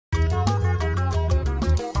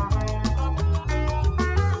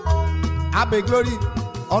abe glory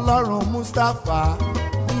ọlọ́run Mustapha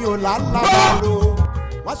ní ọ̀làlábàrò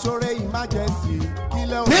wọ́n ṣoore emergency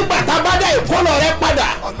kílẹ̀ òun. nígbà tá a bá dá ìkólọ rẹ padà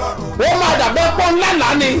ó máa dàbẹ́ pọ́ ńlá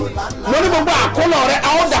lánì mo ní gbogbo àkólọ rẹ a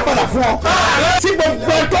ó dà padà fún ọ. tí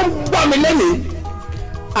gbogbo ẹ tó ń gbọ́ mi lẹ́nìí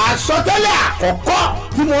àsọtẹ́lẹ̀ àkọ́kọ́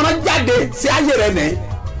tí mo rán jáde sí ayé rẹ nìyí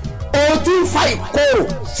o ti ń fa ìkorò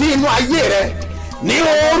sí inú ayé rẹ ní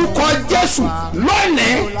orúkọ Jésù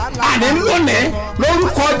lónìí àní lónìí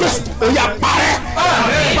lórúkọ Jésù ó yá parẹ́.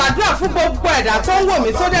 gbàdúrà fún gbogbo ẹ̀dá tó ń wò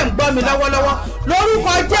mí tó dẹ̀ ń gbọ́ mi lọ́wọ́lọ́wọ́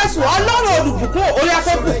lórúkọ Jésù Ọlọ́run olùbùkún ó yá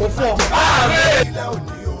kó bùkún fún ọ.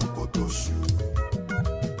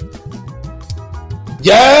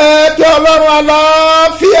 jẹ́ kí Ọlọ́run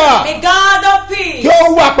àlàáfíà A God of peace. kí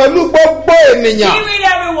ó wà pẹ̀lú gbogbo ènìyàn Be with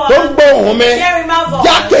everyone. tó ń gbóhùn mi Hearing my voice.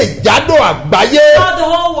 jákèjádò àgbáyé Throughout the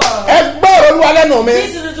whole world. ẹ gbọ́ Olúwa lẹ́nu mi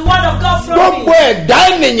This is the word of God from gbogbo me. ẹ̀dá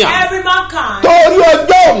ènìyàn Every mankind. tó rí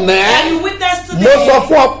ọjọ́ òní And you witness today. mo sọ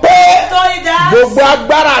fún ọ pé told you that. gbogbo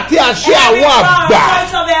agbára àti àṣẹ Every àwọn power àgbà and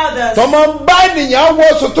choice of elders. tó máa ń bá ènìyàn wo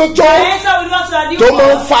oṣù tuntun The answer will not to a new tó máa ń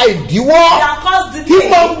world. fa ìdíwọ́ That cause the tí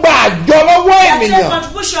máa ń gba àjọ lọ́wọ́ That take ènìyàn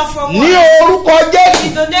contribution from ní one. orúkọ Jésù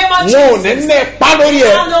In the name of wọn ò ní Jesus. ní ipa lórí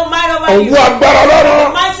ẹ Have no mind over òwú you. agbára Ọlọ́run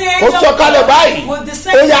The mighty ó angel sọ̀kalẹ̀ of God báyìí will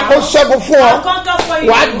descend ó yá kó now ṣẹ́gun fún ọ and conquer for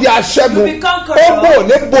you. wàá di aṣẹ́gun You be conqueror. ó bò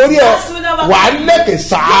ní borí ẹ That's what I'm wàá about. lékè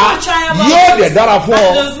sáá You will triumph yóò over dẹ̀ us. dára fún ọ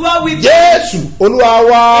And it is well with you. Jésù Olúwa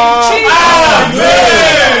wa In Jesus'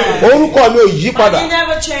 name. orúkọ mi ò yí padà And he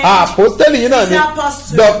never changed. àpòstélì yìí náà ni He's the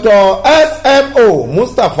apostle. Dr. SMO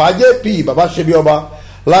Mustapha JP baba ṣebíọba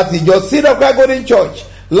láti ìjọ Seed of Christ Golden Church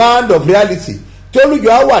Land of Reality tí olùjọ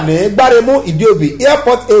á wà ní Gbáremú Ìdíòbí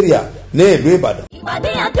Airport area ní ìlú Ìbàdàn. ìpàdé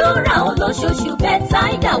àdúrà olóṣooṣù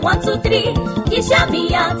Bethsaida 1-2-3 iṣẹ́ mi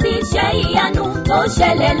àti iṣẹ́ ìyanu tó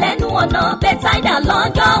ṣẹlẹ̀ lẹ́nu ọ̀nà Bethsaida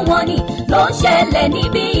lọ́jọ́ wọn ni ló ń ṣẹlẹ̀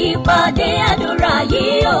níbi ìpàdé àdúrà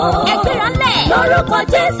yìí o. ẹgbẹ́ra lẹ̀ lórúkọ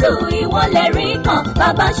Jésù ìwọlẹ̀ rí kan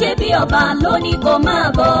bàbá ṣe bí ọba lónìí kò máa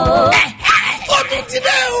bọ̀. ó tún ti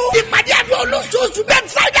dẹ́ o. ìpàdé àdúrà olóṣooṣù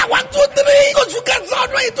Bethsaida 1-2-3 oṣù kẹsàn-án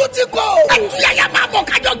ọdún yìí tó ti kọ́. àtúnyàyà máa mọ̀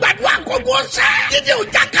kájọ gbàdúrà kókó ṣẹ́. dídé ò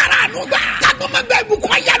jákàrà àánú gbà. kágbọ́mọgbẹ́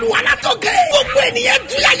ìbùkún ayélu alátọ́kẹ́. gbogbo ènìyàn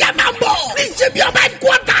túnyàyà máa bọ̀. ní ṣebí ọba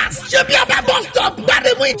headquarters ṣebí ọba bus stop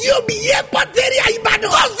Gbáremú Ìdíòbí airport area Ìbàdàn.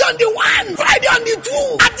 Thursday on the 1 Friday on the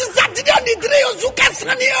 2 àti Saturday on the 3 oṣù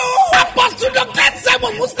kẹsàn-án ni o. Apostle Dr. SMO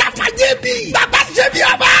Mustapha JP bàbá ṣebí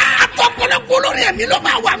ọba àtọkọlọpọ olórin ẹ̀mí ló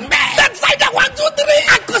máa wà mẹ́. Bethsaida 1-2-3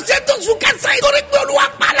 àkọsẹ́ tó sùn kẹsàn-án torí pé Olúwa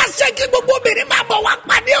pa aláṣẹ kí gbogbo obìnrin máa bọ̀ wá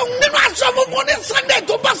pàdé òun nínú aṣọ funfun ní Sunday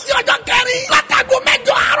tó bọ́ sí ọjọ́ kẹrin látago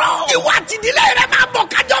 8 àárọ̀. ìwà àtìdílé rẹ̀ máa bọ̀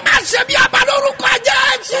kájọ máa ṣe bí ọba lórúkọ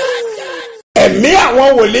Jésù. ẹ̀mí àwọn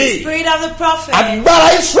wòlíì Spirit of the prophet. agbára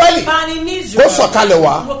Ísírẹ́lì Found in kó Israel. sọ̀kalẹ̀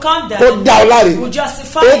wá Will come down. kó dá ọ láre Will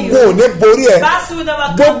justify ogun ò you. ní borí ẹ Battle will never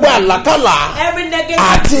gbogbo come. àlákàlà Every negative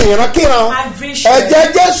àti ìrankíran and vision. ẹ̀jẹ̀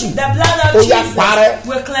Jésù The blood of ó yá Jesus parẹ́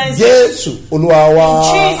will cleanse Jésù Olúwa wa.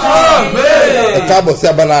 Jesus. ẹ káàbọ̀ sí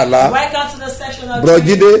abala àlá Welcome to the section of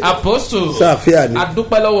Bùrọ̀jídé Apostle sáfíà ni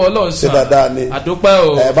adúpẹ́ lọ́wọ́ Ọlọ́run ṣe dáadáa ni adúpẹ́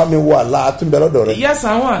o. ẹ bá mi wo àlá tó ń bẹ lọ́dọ̀ rẹ. Yes,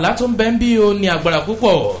 àwọn àlá tó ń bẹ ń bí o ní agbára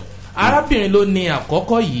púpọ̀. Arábìnrin ló ní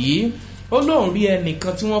àkọ́kọ́ yìí ó lóun rí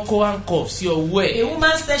ẹnìkan tí wọ́n kó handcuff sí ọwọ́ ẹ̀. A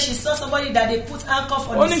woman said she saw somebody that they put handcuff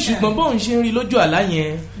on ó ní his ṣùgbọ́n hand. bóun ṣe ń rí lójú àlá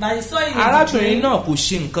yẹn But he saw it in the arábìnrin dream. náà kò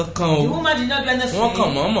ṣe nǹkan kan The o. woman did not do anything. wọ́n kàn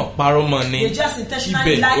mọ̀ọ́mọ̀ parọ́ mọ́ ni They just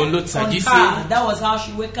intentionally ibẹ̀ òun ló lied tají on sí. her. That was how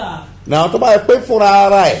she wake up. náà tó bá yẹ pé fúnra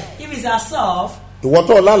ara ẹ If it's herself, ìwọ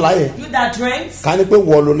tó lálàá yẹn you that dreamt, ká ní pé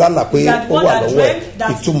wọ́n lo lálàá pé that ó one wà that lọ́wọ́ ẹ dreamt, that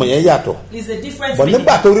ìtumọ̀ yẹn yàtọ̀ is a different bọ̀ meaning.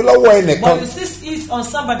 nígbà tó rí lọ́wọ́ ẹnìkan But you see it on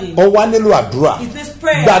somebody. ó wá nílò àdúrà It needs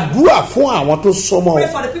prayer. gbàdúrà fún àwọn tó súnmọ́ Pray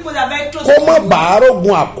ọ for the people that are very close kó to má you. bàa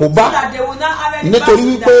rógun àkóbá So that they will not have any nítorí battle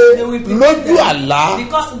wípé that they will prevent lójú them. àlá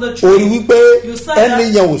Because of the orí truth. wípé You saw ẹni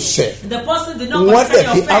that yẹn ò ṣẹ̀ the person did not wọ́n commit dẹ̀ any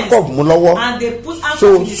fi offense. handcuff mú lọ́wọ́ And they put so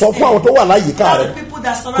handcuff in his sọ fún àwọn tó wà láyìíká Tell rẹ the people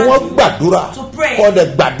that kí surround wọ́n you gbàdúrà to pray kọ́ dẹ̀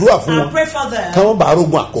gbàdúrà fún and wọn pray for them. kí wọ́n bá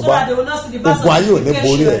rógun So àkóbá that they will not see the battle ogun ayé ò ní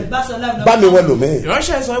borí ẹ bá mi wẹ lòmíì.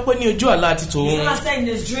 ìránṣẹ́ sọ pé ní ojú àlá àti tòun He's not saying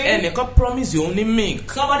in his dream. ẹnìkan promise òun ní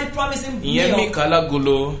milk Somebody promised him ìyẹn milk. milk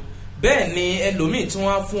alágolo bẹ́ẹ̀ ni ẹlòmíì tí wọ́n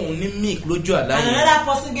á fún òun ní milk lójú àlá And yẹn another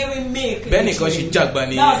person gave him milk. bẹ́ẹ̀ nìkan ṣe jàgbá That was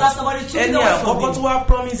nìyẹn how somebody took it ẹni away from àkọ́kọ́ him. tó wá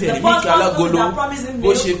promise The ẹ̀ ní first milk person alágolo that promised him bó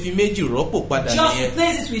milk ṣe fi méjì rọ́pò padà just nìyẹn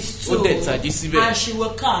replace it with ó two. dẹ̀ tají síbẹ̀. And she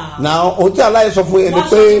will come. náà ohun tí aláyẹ sọ fún yẹn ni What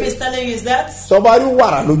pé Sophie is telling you is that tọ́ba rí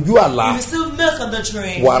wàrà lójú àlá you receive milk on the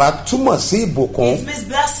train. wàrà túmọ̀ sí ìbùkún It means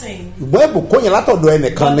blessing. ìgbọ́n ìbùkún yẹn látọ̀dọ̀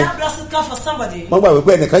ẹnìkan But ni that blessing comes for somebody. wọ́n gbàgbé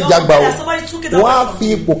pé ẹnìkan Don't jágba o forget that somebody took it wọ́n á away from fi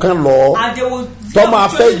you. ipò kan lọ And they will tó máa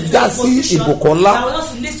fẹ́ into já a sí position ìbùkún ńlá that will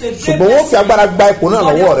not lead to a great ṣùgbọ́n wọ́n fi blessing. agbára gba ipò náà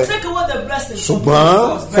But they lọ́wọ́ will rẹ̀ take away the blessing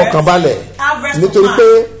ṣùgbọ́n fọkànbalẹ̀ nítorí pé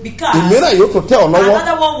ìmíràn yóò tún tẹ̀ ọ́ lọ́wọ́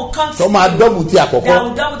tó máa dọ́bù ti àkọ́kọ́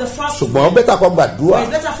ṣùgbọ́n bẹ́tà kọ́ gbàdúrà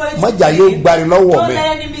mọ́jà yóò gbari lọ́wọ́ mi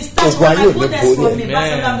ogun ayé ò ní borí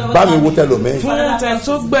ẹ̀ bá mi wo tẹlómi. fún tẹ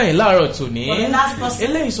tó gbẹ̀yìn láàárọ̀ tòní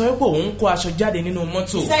eléyìí sọ pé òun kó aṣọ jáde nínú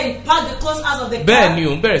mọ́tò bẹ́ẹ̀ ni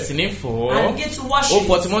òun bẹ̀rẹ̀ sí ní fọ̀ ó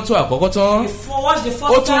fọ̀ ti mọ́tò àkọ́kọ́ tán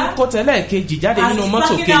ó tún kó tẹ́lẹ̀ kejì jáde nínú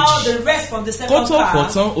mọ́tò kejì kó tó fọ̀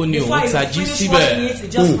tán ó ní òun tají síbẹ̀.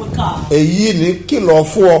 èyí ni kìlọ̀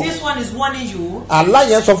fún ọ àlá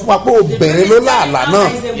yẹn sọ fún wa pé obìnrin ló lá àlá náà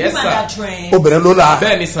obìnrin ló lá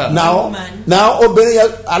náà obìnrin yẹn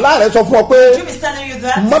àlá rẹ sọ fún ọ pé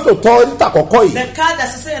mọ́tò tọ́ níta kọ̀kọ́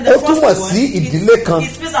yìí ó túmọ̀ sí ìdílé kan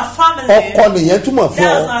ọkọ nìyẹn túmọ̀ fún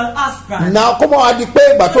ọ náà kó máa di pé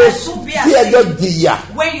ìgbà tó tí ẹjọ́ jìyà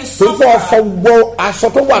tó fọ́ fọwọ́ aṣọ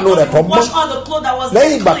tó wà lórí rẹ̀ tó mọ́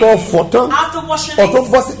lẹ́yìn ìgbà tó fọ̀ tán ọ̀tún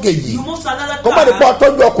bọ́ sí kejì kó má di pé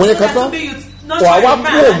ọtọ́jú ọkùnrin kan tán wà wá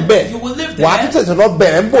kú òǹbẹ wà á tún tẹ̀sán lọ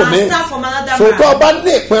bẹ̀rẹ̀ ń bò mí sòtọ́ ọba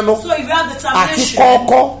ní ìpinnu àti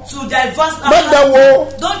kọ́kọ́ mẹ́tẹ̀wó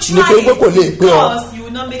nítorí pé kò lè pé ọ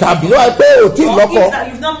tàbí wá pé o ti lọ́kọ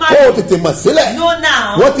kó o tètè mọ̀ sílẹ̀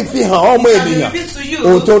wọ́n ti fi hàn ọmọ ènìyàn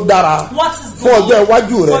ohun tó dára fún ọjọ́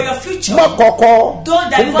iwájú rẹ̀ mọ́ kọ́kọ́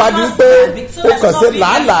ó bá di pé ó kàn sí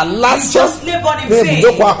làálàá lásán ní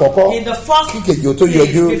ibùdókọ̀ àkọ́kọ́ kíkejì ó tó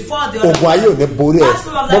yọjú ogun ayé ò ní borí ẹ̀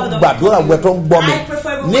mo gbàdúrà wẹ̀ tó ń gbọ́ mi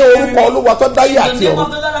ní orúkọ olúwa tó dáyé àti ọ̀run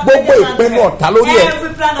gbogbo ìpinnu ọ̀tá lórí ẹ̀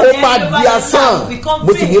ó máa di asán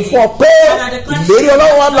mo sì ní fún ọ pé ìlérí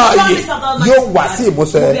ọlọ́wọ́ láàyè yóò wá sí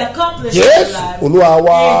ìmúṣẹ Jésù olúwa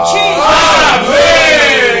wa.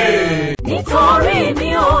 nítorí mi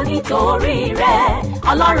ò nítorí rẹ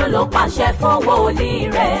ọlọ́run ló pàṣẹ fún wòlíì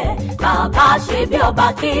rẹ bàbá ṣe bí ọba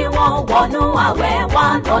kí wọ́n wọnú àwẹ̀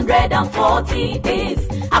 140 days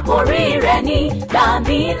àkórí rẹ̀ ní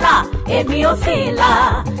gbàmílà èmi ò sì là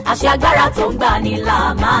àṣẹ agbára tó ń gbani là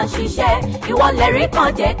máa ṣiṣẹ́ ìwọlẹ̀rí kan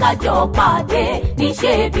jẹ́ kájọ pàdé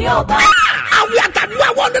níṣẹ́ bí ọba. àwẹ̀ àtàdúrà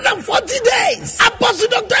 140 days apọ́sù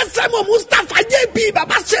dr sẹ́mu mustapha jb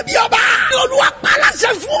bàbá ṣe bí ọba ní olúwa pàlàṣẹ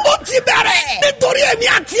fún ó ti bẹ̀rẹ̀ nítorí èmi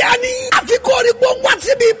àti ẹni àfikún orí gbóngbó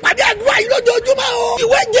síbi ìpàdé àdúrà yìí lójoojúmọ́ o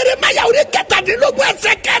ìwé Jeremáyà orí 17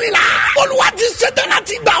 ẹsẹ̀ 14 olúwa ti ṣetán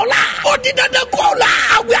láti gbà ọ́ la ó di dandan kó o la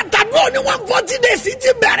àwẹ̀ àtàdúrà ní 140 days ti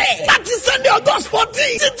bẹ̀rẹ̀ láti Sunday August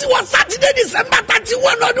 14 títí wọ Saturday December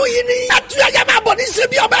 31 ọdún yìí ni àtúnyẹ̀yẹ̀ máa bọ̀ ní ṣe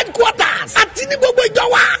bí ọba headquarters àti ní gbogbo ìjọ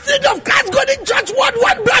wa Seed of Christ Golden Church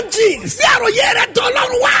worldwide branches sí àròyé rẹ̀ tó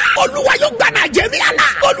lọ́rùn wa olúwa yóò gba Nàìjíríà la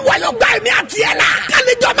olúwa yóò gba ẹ̀mí àti ẹ̀ la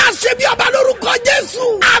kálíjọ máa ṣe bí ọba lórúkọ Jésù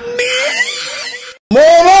àmín. mo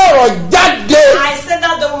rọrọ jáde. I said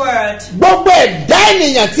out the word. gbogbo ẹ̀dá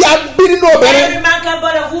ènìyàn tí a bí nínú obìnrin. Every man can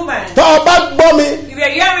born a woman. tọ́ ọ bá gbọ́ mi. If you are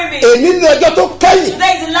hearing me. èní ní ọjọ́ tó kẹ́yìn.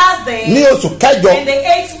 Today is the last day. ní oṣù kẹjọ. In the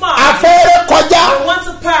 8th month. afẹ́rẹ́ kọjá. We want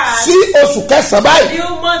to pass. sí oṣù kẹsàn-án báyìí.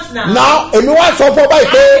 New month now. now èmi wá sọ fún ọ báyìí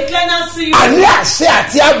pé. I declare now to you. àní àṣẹ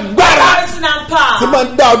àti agbára. Authority and power. tí máa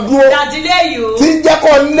ń dá ọ dúró. That delay you. tí ń jẹ́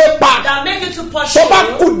kó lépa. That make you to pursue. tó bá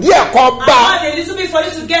kù díẹ̀ kọ́ bá. And God a little bit for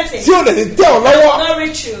you to get it. tí ò lè ní tẹ́ ọ lọ́wọ́. That will not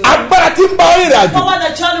reach you. agbára tí ń bá ọ rìnrìn àjò. Power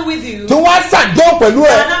that journey with you. tí wọ́n á ṣàdéhùn pẹ̀lú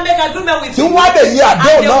ẹ̀. And now make agreement with tí you. wọ́n á lè yí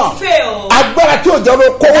àdéhùn And they náà. will fail. agbára tí ò jẹ́ ló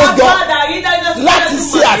kówó jọ. láti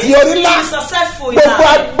ṣe àṣeyọrí ńlá. gbogbo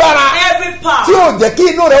agbára tí ò jẹ́ kí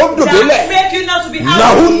inú rẹ̀ ó dùn délẹ̀.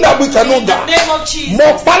 nàhún dàbí kanú ga. mo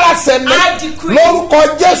pálásẹ̀ ní lórúkọ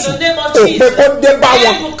Jésù òpè kó dé bá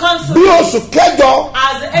wọn. bí oṣù kẹjọ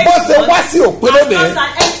bó ṣe wá sí òpin lónìí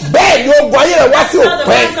bẹ́ẹ̀ ni ogun ayé rẹ̀ wá sí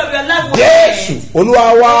òpin. Jésù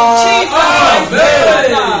Olúwa wa.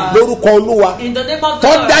 lórúkọ Olúwa tó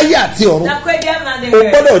dáyé àti ọ̀run o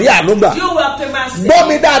gbọ́dọ̀ rí àánú gbà. gbọ́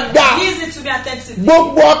mi dáadáa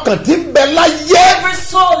gbogbo ọkàn tí ń bẹ láyé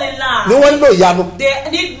ni wọ́n nílò ìyanu.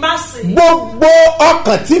 gbogbo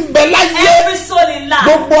ọkàn tí ń bẹ láyé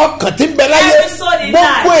gbogbo ọkàn tí ń bẹ láyé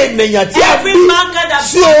gbogbo ènìyàn tí a bí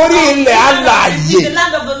sí orí ilẹ̀ alààyè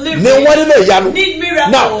ni wọ́n nílò ìyanu.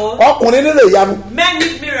 now ọkùnrin nílò ìyanu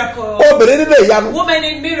obìnrin nílò ìyanu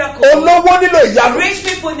olówó nílò ìyanu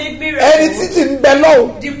ẹni títí ń bẹ lọ́wọ́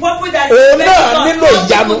òun náà nílò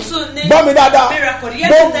ìyanu. gbọ́ mi dáadáa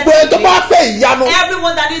gbogbo ẹ tó bá fẹ́ ìyanu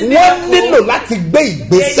wọ́n nílò láti gbé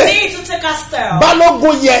ìgbésẹ̀.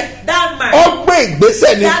 balógun yẹn ó gbé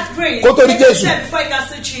ìgbésẹ̀ ni kó tó rí Jésù.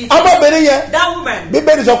 ọmọbìnrin yẹn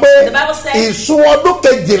bíbélì sọ pé ìsun ọdún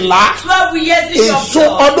kejìlá ìsun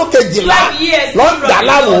ọdún kejìlá ló ń dà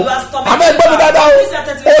láàmú. àmọ́ ẹ gbọ́ mi dáadáa o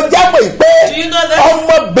ó jẹ́ mọ̀ pé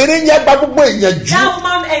ọmọbìnrin yẹn gba gbogbo ìyànjú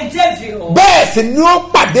bẹ́ẹ̀ sì ni ó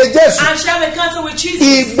pàdé Jésù.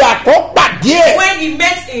 ìgbà tó pàdé pàdé ẹ̀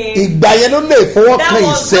ìgbà yẹn ló lè fọwọ́ kan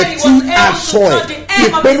ìṣẹ́ tí aṣọ ẹ̀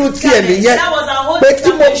ìpinnu tiẹ̀ nìyẹn pé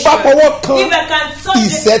tí mo bá fọwọ́ kan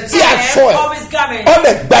ìṣẹ́ tí aṣọ ẹ̀ ó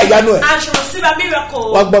lè gba ìyanu ẹ̀.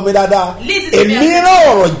 wọ́n gbọ́ mi dáadáa èmi rán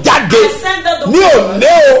ọ̀rọ̀ jáde ní òní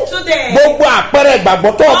o gbogbo àpẹẹrẹ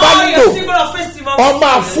ìgbàgbọ́ tó o bá nílò ọ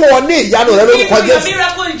máa fún ọ ní ìyanu rẹ lórúkọ Jésù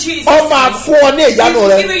ọ máa fún ọ ní ìyanu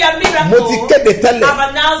rẹ mo ti kéde tẹ́lẹ̀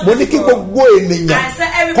mo ní kí gbogbo ènìyàn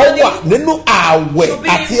kó wà nínú ààwẹ̀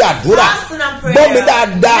àti àdúrà gbọ́ mi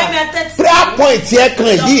dáadáa prayer point yẹn kan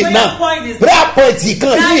yìí náà prayer point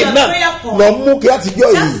kan yìí náà lọ mú kí á ti jọ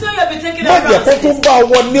yìí má jẹ́ kó tún bá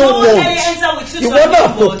wọn ní wọn ìwọ náà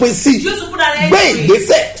fòpin sí gbé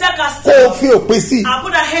ìgbésẹ̀ kó o fi òpin sí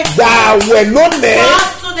gbààwẹ̀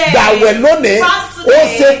lónìí ó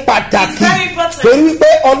ṣe pàtàkì torí wípé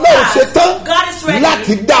Ọlọ́run ṣe tán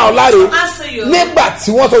láti dá ọ láre nígbà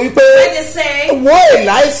tí wọ́n sọ wípé wo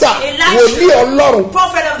Èlíṣà wòlíì Ọlọ́run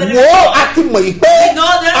wo a ti mọ̀ yìí pé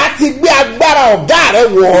a ti gbé agbára ọ̀gá rẹ̀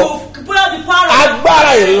wọ̀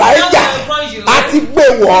agbára Èlíjà a ti gbé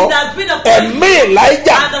wọ̀ ẹ̀mí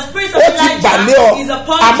Èlíjà ó ti balẹ̀ ọ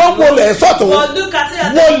àmọ́ wo lẹ̀ sọ́tún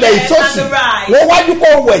wo lẹ̀ ìsọ́sì wọ́n wájú kó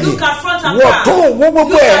wẹ̀yìn wọ́n tún wo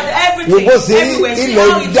gbogbo ẹ̀ wò bó ṣe ilẹ̀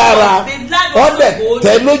dára wọ́n lẹ̀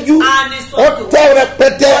tẹ́ lójú ó tẹ́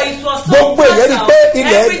rẹpẹtẹ gbogbo èyàn rí pé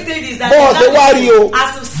ilẹ̀ bọ́ọ̀sì wá rí o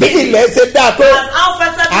bí ilẹ̀ ṣe dáa tó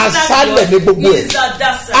aṣálẹ̀ ní gbogbo ẹ̀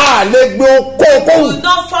a lè gbé okòókòwò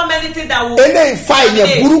eléyìí fa èèyàn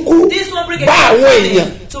burúkú bá àwọn èèyàn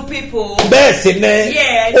bẹ́ẹ̀ sì ni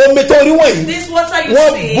omi tó rí wọ̀nyí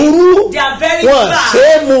wọ́n burú wọ́n ṣe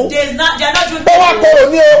é mu bó wá kóró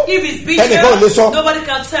ní o ẹnìkan ò lè sọ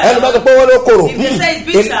ẹnì bá sọ pé wọ́n ló kóró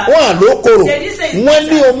wọ́n ló kóró wọ́n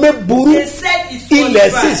ní omi burú ilẹ̀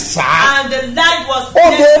sì sá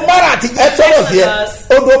odò mara àti ẹtọ́rọ̀ yẹ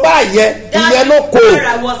odò bá yẹ ìyẹn ló kóró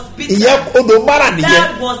ìyẹn odò mara nìyẹn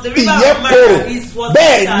ìyẹn kóró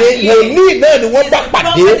bẹ́ẹ̀ ni wòlíì náà ni wọ́n bá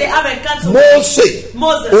pàdé Mósè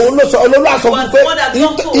òun ló sọ olólùwà sọ fún pé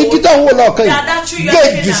igi tó ń wò lọ́ọ̀kan yìí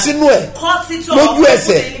géèjì sínú ẹ̀ lójú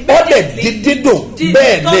ẹsẹ̀ ọ̀dẹ̀ dídùn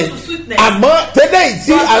bẹ́ẹ̀ ni àmọ́ tẹ́lẹ̀ yìí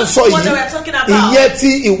tí à ń sọ yìí ìyẹn ti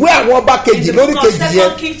ìwé àwọn ọba kejì lórí kejì yẹn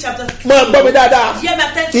mọ gbọ́ mi dáadáa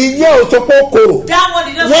ìyẹn ò sọ pé ó korò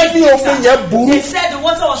wọ́n ní omi yẹn burú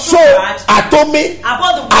so àtomi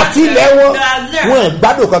àti ilẹ̀ wọn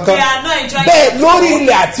gbádùn kankan bẹ́ẹ̀ lórí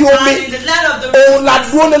ilẹ̀ àti omi òun la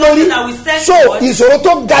dúró lé lórí so ìṣòro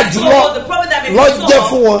tó ga jùlọ lọ jẹ́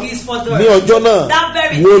fún wọn ní ọjọ́ náà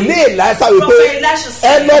wòlíì Èlíṣà wípé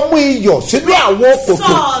ẹ lọ mú iyọ̀ sínú àwọn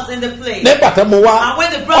kòtò nígbà tó mo wá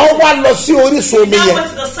ọ wá lọ sí orísun omi yẹn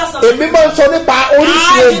èmi máa ń sọ nípa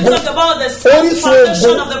orísun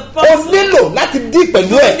ogun o nílò láti dín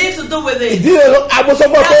pẹ̀lú ẹ̀ ìdílé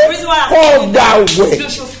agbósọ́gbọ́ pé kọ́ ọ̀gá wẹ̀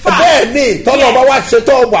bẹ́ẹ̀ ni tọ́lọ̀ ọba wa ṣe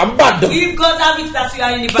tọ́ wà ń bàdàn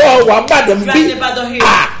tọ́ wà ń bàdàn bí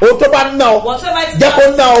o tó bá ná o jẹ́ kó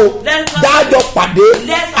ná o dájọ́ pàdé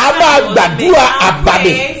a máa gbàdúrà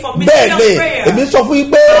àbàdè bẹ́ẹ̀ ni èmi sọ fún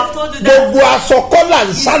yín pé gbogbo aṣọ kọ́là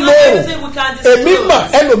ń sá lóòrùn èmi mọ̀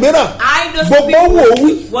ẹlòmíràn gbogbo wò ó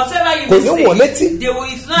wí kò ní wọ̀ létí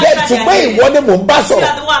bẹ́ẹ̀ ṣùgbọ́n ìwọ ni mò ń bá sọ̀rọ̀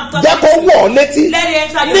jẹ́ kó wọ̀ ọ́ létí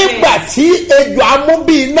nígbà tí ejò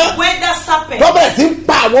amúbí iná tọ́bẹ̀ tí ń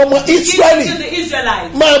pa àwọn ọmọ Ísírẹ́lì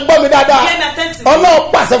máa gbọ́ mi dáadáa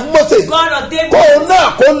Ọlọ́run pàṣẹ fún Mósè kó o náà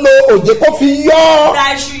kó lo òjé kó fi yọ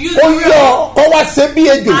ó yọ kó wá ṣe bí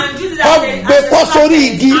ejò kó gbé kọ́ sórí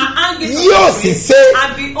igi yóò sì ṣe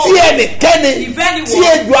tí ẹnikẹ́ni tí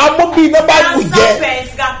ejò amúbí iná bá bù jẹ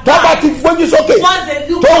tọ́ba ti gbójú sókè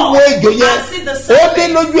tó wo ejò yẹn ó dé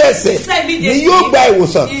lójú ẹsẹ̀ ni yóò gba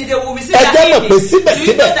ìwòsàn ẹjẹ́ mọ̀ pé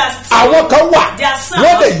síbẹ̀síbẹ̀ àwọn kan wà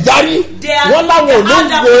wọ́n lè yarí wọ́n láwọn ò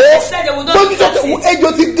ní wò ó gbójú sókè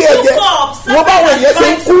ejò ti gé ẹ̀jẹ̀ wọ́n báwọn èèyàn ṣe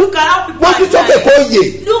ń kú gbójú sókè kó yè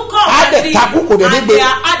á dẹ̀ takú kò dẹ̀ nígbè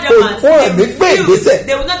kò ẹ̀mí gbé ìgbésẹ̀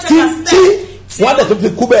tí wọ́n dẹ̀ tó fi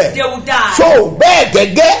kú bẹ́ẹ̀ so bẹ́ẹ̀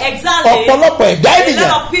gẹ́gẹ́ ọ̀pọ̀lọpọ̀ ẹ̀dá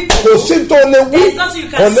ènìyàn kò sí tó lè wí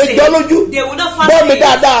kò lè jọ́ lójú gbọ́ mi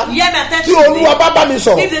dáadáa tí Olúwa bá bá mi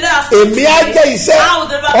sọ̀rọ̀ èmi á jẹ́ iṣẹ́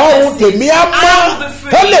ọ̀run tèmi á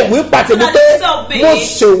mọ́ ó lè wí pàtẹ́mi pé mo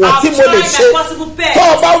ṣèwọ̀n tí mo lè ṣe tó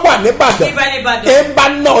o bá wà níbàdàn ẹ ń bá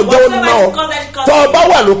ná ọjọ́ náà tó o bá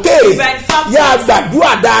wà lókèrè yá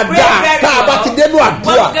gbàdúrà dáadáa tá a bá ti dénú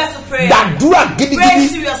àdúrà gbàdúrà gidigidi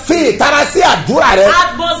fi ìtara sí àdúrà rẹ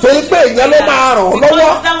torí pé ìyẹn ló máa ràn ọ́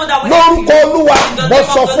lọ́wọ́ lórúkọ Olúwa mo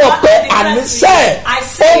sọ fún ọ pé àníṣe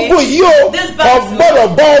ogun yìí o ọgbọ́dọ̀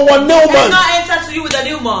bọ́ wọn ní ọmọ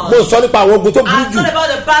mo sọ nípa àwọn ogun tó burú jù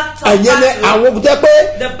ẹ̀yẹn ni àwọn ogun jẹ́ pé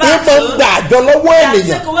ìmọ̀ ń gbà àjọ lọ́wọ́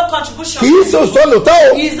ènìyàn kì í ṣe òṣòlò tó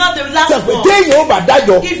o He is not the last one. téèyàn ó bá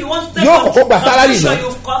dájọ́ If you want to take yóò kọ́kọ́ gba sálárì náà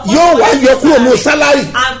yóò wá yọ kúrò ní sálárì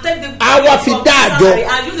àwa fi dá àjọ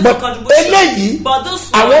but eléyìí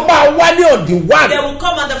àwọn máa wá ní ọ̀dì one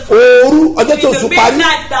òru ọjọ́ tó oṣù parí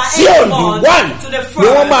sí ọ̀dì one ni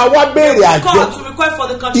wọ́n máa wá béèrè àjọ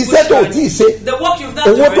iṣẹ́ tó tí ì ṣe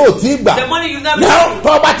owó tó tí ì gbà náà tó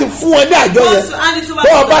o bá ti fún wọn ní àjọ yẹn tó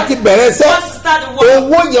o bá ti bẹ̀rẹ̀ ṣẹ́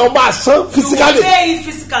owó yẹn o máa san fisikali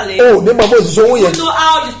o ní mọ̀ bó ṣe owó yẹn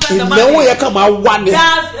ìnáwó yẹn kàn máa wá ní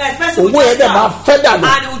owó yẹn dẹ̀ máa fẹ́ dànù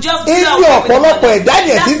inú ọ̀pọ̀lọpọ̀ ẹ̀dá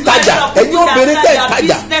yẹn ti ń tajà ẹ̀yin obìnrin tẹ̀ ń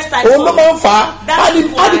tajà òun ló máa ń fà á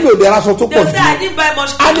ánìmí òde aṣọ tó pọ̀ jù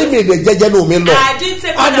ánìmí èdè jẹjẹ ní omi lọ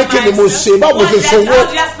ánìkí ni mo ṣe báwo ṣe sanwó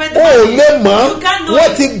o ò lè mọ̀ wọ́n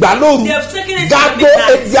ti gbà lóru gàgbó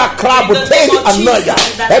ebi akrabu tẹ́lẹ̀ ànáyà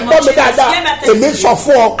ẹgbọ́n mi dáadáa èmi sọ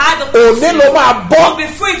fún ọ òní ló máa bọ́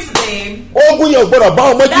ogun yẹn ò gbọdọ̀ bá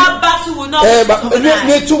ọmọ jù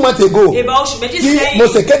ní 2 months ago kí mo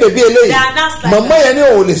sì kéde bí eléyìí màmá yẹn ní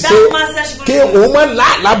òun lè ṣe kí òun máa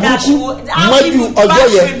lá burúkú mọ́jú ọjọ́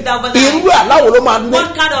yẹn irú aláwo ló máa ní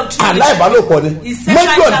aláìbálòpọ̀ ni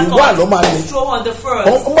mọ́jú ọ̀dùn wà ló máa ní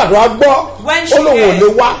nígbàdàn wa gbọ́ ó lóun ò lè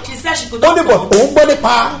wá ó ní bọ̀ òun gbọ́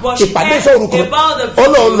nípa ìpàdé ìṣòro kan ó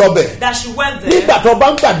lóun lọ bẹ̀ nígbà tó bá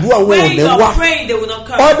ń gbàdúrà òun ò ní wá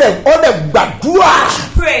ó dẹ̀ gbàdúrà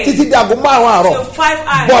títí di aago 5 àárọ̀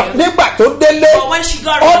but nígbà tó délé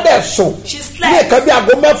ó dẹ̀ sùn ní ẹ̀ka bí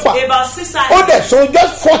aago 6 ó dẹ̀ sùn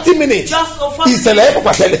just 40 minutes ìṣẹ̀lẹ̀ yẹn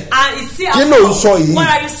pàpà ṣẹlẹ̀ kí ló ń sọ yìí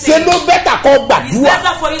ṣé ló bẹ́tà kọ́ gbàdúrà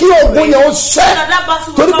kí ogun yẹn ó ṣẹ́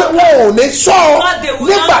torí pé wọn ò ní sọ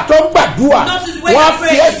nígbà tó ń gbàdúrà wọn á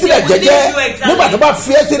fi ẹ́ sílẹ̀ jẹ́jẹ́ nígbà tó bá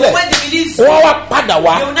fi ẹ́ sílẹ̀ wọn wá padà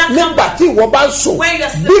wá nígbà tí ìwọ bá ń sùn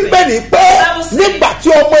bíbélì pé nígbà tí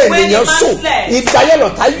ọmọ ènìyàn sùn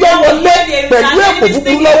ìdáyẹlọ̀tà yọ wọlé pẹ̀lú èpò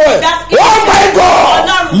búburú lọ́wọ́ ẹ̀ oh my god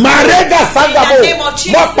marega sagabo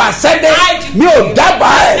mo pàṣẹ dé mi ò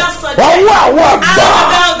dábàá ẹ̀ ọwọ́ àwọn àgbà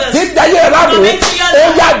tí dáyẹ láàmú ó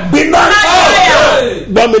yà gbiná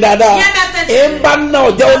gbọ́ mi dáadáa ẹ̀ ń bá náà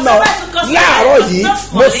jẹun náà láàárọ̀ yìí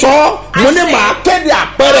mo sọ mo ní màá kéde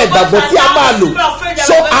àpẹẹrẹ ìgbàgbọ́ tí a máa lò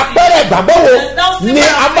so àpẹẹrẹ ìgbàgbọ́ wo ni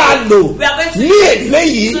a máa lò ní èlé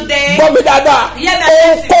yìí gbọ́ mi dáadáa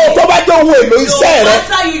kó tó bá jẹ́ ohun èlò iṣẹ́ rẹ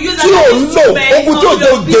tí ò ń lò ogun tí ò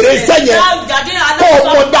jẹ́ òjèrè iṣẹ́ yẹn kó o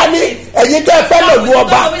mọ dání ẹ̀yin tẹ́ ẹ fẹ́ lò lu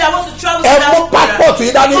ọba ẹ mú passport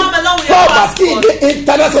yìí dání fọ́ọ̀bà sí ilé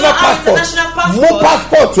international passport mú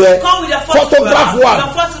passport rẹ photograph one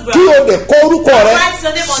kí o lè kó orúkọ rẹ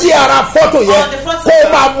sí ara fọ́tò yẹn kó o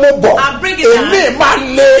máa mú bọ̀ èmi máa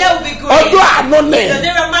lé ọjọ́ àánú ni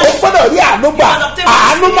o gbọ́dọ̀ rí àánú gbà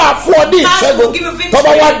àánú máa fún ọ ní ìṣẹ́gun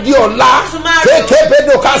tọ́ba wá di ọ̀la kéèké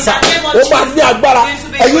ló kásá o máa ní agbára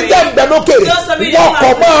ẹ̀yin tẹ́ ń bẹ lókèrè wọ́n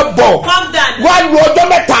kọ̀ máa bọ̀ wá lu ọjọ́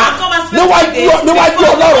mẹ́ta níwájú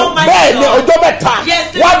ọlọ́run bẹ́ẹ̀ ni ọjọ́ mẹ́ta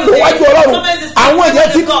wá lu wájú ọlọ́run àwọn èèyàn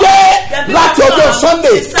ti dé láti ọjọ́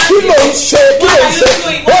sunday kí ló ń ṣe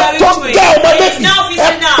ó tó gẹ́ ọmọdé fi ẹ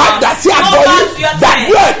padà sí àgọ́ yìí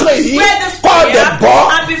gbàgbé ẹ̀kan yìí kọ́ ọ̀dẹ̀ bọ́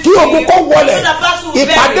kí ogun kó wọlé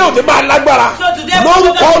ìpàdé òní máa lágbára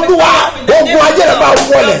lórúkọ olúwa ogun ajé rẹ̀ máa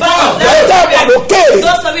wọlé ẹjẹ́ ìpàdé kéèrè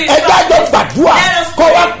ẹjẹ́ àjọ gbàdúrà kọ́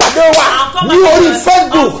wá pàdé wa ní orí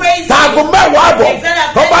facebook taago 10 àbọ̀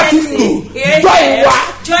tó bá ti lù jọ ìwà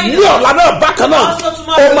ní ọ̀la náà bákan náà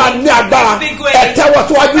ó máa ní agbára ẹ̀tẹ́wọ̀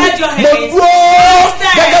síwájú mo dúró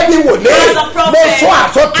gẹ́gẹ́ bí wòlé mo sọ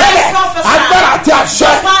àsọtẹ́lẹ̀ agbára àti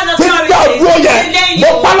àṣẹ tí ń dá dúró yẹn mo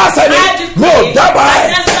pálásẹ̀ ni mi ò dábàá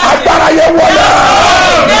ẹ̀ agbára yẹn wọlé.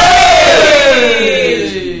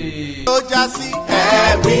 ó já sí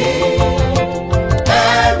ẹ̀rí.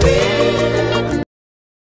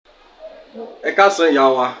 Ẹ káàsán ìyá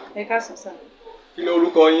wa. Ẹ káàsán sà. Kí ló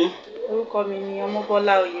orúkọ yín? Orúkọ mi ni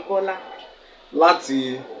Ọmọbọ́lá Oyèbọ́lá.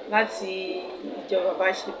 Láti ìjọ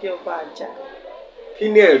bàbá ṣe bí ọba àjà. Kí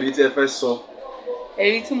ni ẹ̀rí tí ẹ fẹ́ sọ?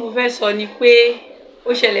 Ẹ̀rí tí mo fẹ́ sọ ni pé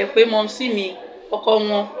ó ṣẹlẹ̀ pé mọ̀mísí mi ọkọ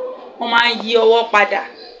wọn máa ń yí ọwọ́ padà,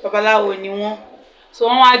 babaláwo ni wọ́n. So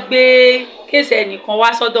wọ́n wá gbé kéèsì ẹnìkan wá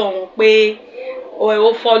sọ́dọ̀ wọn pé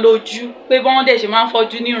ó fọ́ lójú, pé bọ́n dẹ̀ ṣe máa ń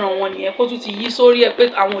fọ́jú níran wọn nìyẹn, kó tún ti yí sórí ẹ̀ pé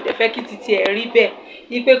àwọn ò dẹ̀ fẹ́ kí titi ẹ̀ rí bẹ́ẹ̀,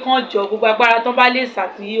 ipe kan jọ gbogbo agbára tán bá lè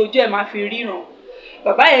sàtì ojú ẹ̀ máa fi ríran.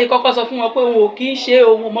 Bàbá yẹn kọ́kọ́ sọ fún wọn pé òun ò kí ń ṣe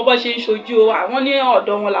òun mọ́ bọ́ ṣe ń ṣojú o, àwọn ní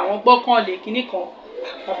ọ̀dọ̀ wọn làwọn gbọ́kàn lè kíní kan.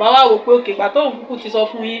 Bàbá wa wò pé òkè ìgbà tó òun kúkú ti sọ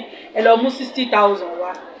fún yín ẹ lọ mú 60,000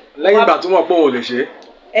 wá. Lẹ́yìn ìgbà tó mọ̀ pé òun ò lè ṣe.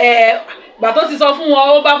 Ìgbà tó ti sọ fún wọn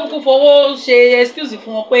ó bá kúkú fowó ṣe excuse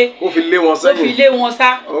fún wọn pé ó fi lé wọn sẹ́yìn, ó fi lé wọn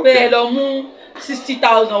sá pé ẹ lọ mú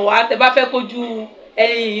 60,000 wá tẹ bá fẹ́ kójú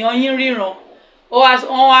èèyàn yín ríran.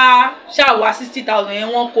 wọ́n wá ṣàwá 60,000 yẹn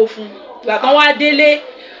wọ́n kó fún ìgbà tán wá délé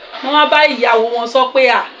wọ́n wá bá ìyàwó wọn sọ pé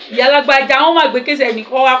ìyá alágbájá wọ́n máa gbé kéṣẹ̀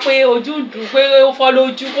ẹnìkan wá pé ojú ń dùn pé ó fọ́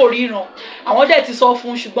lójú kò ríran àwọn dẹ̀ ti sọ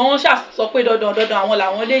fún un ṣùgbọ́n wọ́n ṣàsọ pé dandan àwọn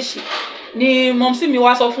làwọn lè ṣe ni mọ̀mísí mi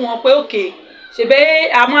wá sọ fún wọn pé òkè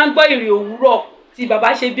ṣèbẹ́ a máa ń gbọ́ ìrì òwúrọ̀ tí bàbá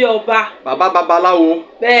ṣe bí ọba. bàbá babaláwo.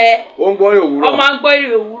 bẹ́ẹ̀ ó ń gbọ́ ìrì òwúrọ̀. ó máa ń gbọ́ ìrì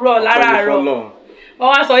òwúrọ̀ láràárọ̀ wọ́n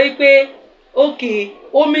wá sọ wípé òkè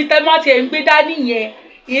omi tẹ́mọ́tì ẹ̀ ń gbé dání yẹn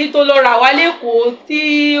èyí tó lọ rà wá lẹ́kọ̀ọ́ tí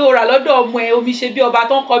ó rà lọ́dọ̀ ọmọ ẹ̀ omi ṣe bí ọba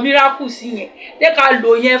tó ń kọ míràkù sí yẹn jẹ́ ká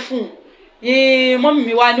lò yẹn fún un mọ́mì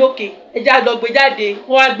mi wá ní òkè ẹja lọ gbé jáde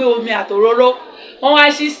wọ́n wá gbé omi àtòróró wọ́n wá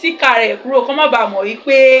ṣí síkà rẹ̀ kúrò kọ́ má bàa mọ̀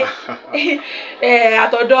wípé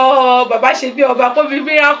àtọ̀dọ̀ bàbá ṣe bí ọba kó fi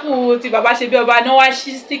míràkù ti bàbá ṣe bí ọba náà wá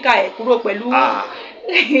ṣí síkà ẹ̀ kúrò pẹ̀lú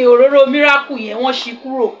òróró míràkù yẹn wọ́n ṣí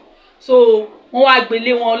kúrò so wọ́n wá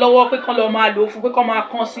gbélé wọn lọ́wọ́ pé kán lọ máa lò ó fún pé kán máa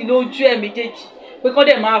kan sí lójú ẹ̀ méjèèjì pé kán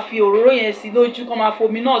dẹ̀ máa fi òróró yẹn sí lójú kán máa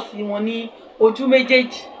fomi náà sí wọn ní ojú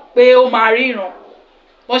méjèèjì pé ó máa ríran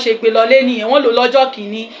wọ́n ṣe gbé lọ lé nìyẹn wọ́n lò lọ́jọ́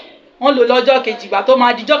kìíní wọ́n lò lọ́jọ́ kejì ìgbà tó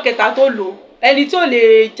máa dijọ́ kẹta tó lò ẹni tí ò lè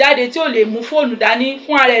jáde tí ò lè mú fóònù dání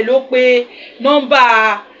fún ara ẹ̀ ló pé nọ́mbà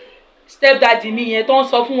stepdaddy mi yẹn tó ń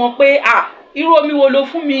sọ fún wọn pé irú omi wo ló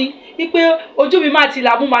fún mi wípé ojú mi máa ti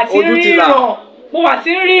là mo máa ti ríran mo máa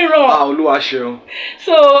ti ríran. Olúwa ṣeun.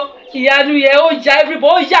 so ìyanu yẹn ó já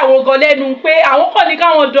everybody ó yà wọ́n gan lẹ́nu pé àwọn kọ́ ni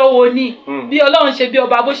káwọn dánwò ni bí Ọlọ́run ṣe bí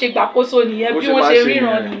ọba bó ṣe gbàkóso nìyẹn bí wọ́n ṣe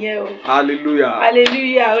ríran nìyẹn o. hallelujah.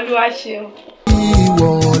 hallelujah Olúwa ṣeun. ìwọ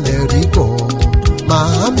lè rí kọ́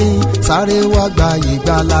màámi sáré wá gba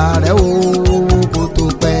ìgbàlà rẹ o kó tó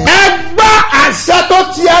pẹ́. ẹ gbọ́ àṣẹ tó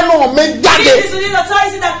ti ẹnu mi jáde. This is the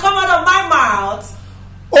authority that come out of my mouth.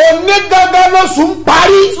 òní gangan lóṣù ń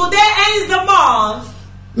parí. Today ends the month.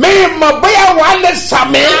 mi mọ̀ bóyá wà á lè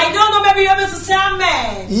sàmì. I don't know, maybe you're able to say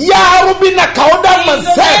amen. yaaru bi na kàwọ́dà mọ̀ In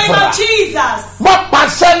the name sẹ́fura. of Jesus, mo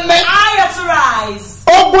pàṣẹ ní. I authorize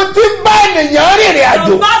ogun tí ń bá ènìyàn rìnrìn àjò.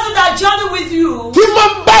 the battle that journey with you. tí mo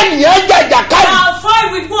bá ènìyàn jàjàkadì. I'll fight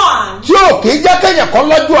with one. tí o kì í jẹ́ kéèyàn kan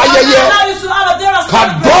lọ́jọ́ ayẹyẹ. Allow you to have a day of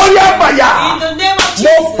kàdórí àbàyà. in the name of mo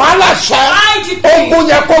Jesus. pa á láṣẹ. I decree. ogun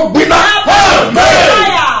yẹn kó gbiná.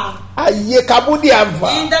 Fire. ayé kabudi àǹfà.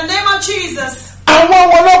 In the name of Jesus. àwọn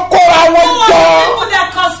wo ló kóra wọn Who jọ. are the people that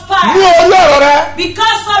ní conspire orí ọ̀rọ̀ rẹ.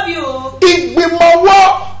 because of you? ìgbìmọ̀ wọ́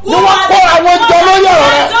ni wọ́n kóra wọn jọ lórí ọ̀rọ̀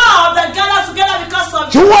rẹ. God that gather together because of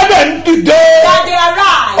tí you. wọ́n dẹ̀ ń dìde. That they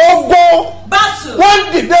arise. ogun Battle. wọ́n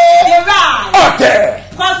ń dìde. They rise. ọ̀tẹ̀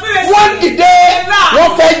Conspiracy. wọ́n ń dìde. They rise.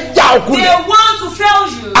 wọ́n fẹ́ já òkú They lẹ̀. want to fail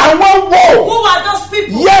you. àwọn wo Who are those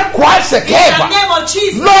people? yẹ kó àṣẹ In kẹfà the name of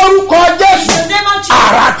Jesus. lórúkọ Jésù In the name of Jesus.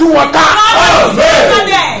 àrà tí wọn ká. God will scatter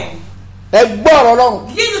them. ẹ gbọ́ ọ̀rọ̀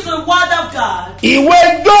náà. This is the word of God. ìwé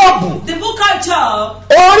Jóòbù The book of Job,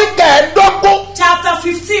 orí kẹẹ̀ẹ́dógún chapter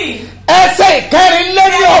 15, ẹsẹ̀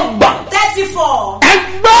ìkẹrìnlélọ́gbọ̀n. 34. ẹ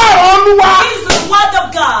gbọ́ ọ̀rọ̀ Olúwa. This is the word of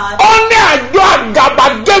God. ó ní àjọ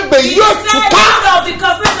àgàbàgebè He yóò said túká. none of the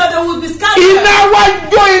conspirators that will be scattered. iná wá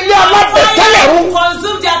jó ilé alábẹ̀tẹ́lẹ̀ Fire rú. will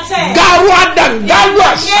consume their tent. garu In àdàngálù the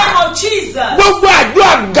àṣà. name of Jesus. gbogbo àjọ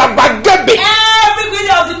àgàbàgebè Every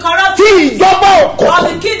video of the corrupt tí ìjọba of òkùnkùn.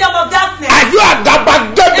 the kingdom of darkness. àjọ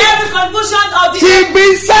àgàbàgebè Every confusion of the tí ibi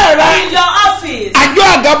iṣẹ́ rẹ. in your office. àjọ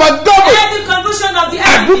àgàbàgebè Every confusion of the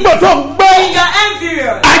àdúgbò enemy tó ń gbé. in your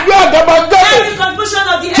environment. àjọ àgàbàgebè Every confusion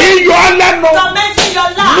of the tí enemy yọ ọ́ lẹ́nu. tormenting your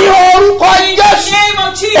ní life. orúkọ In the Jésù name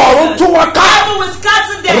of Jesus. ọ̀run tú wọn ká. Heaven will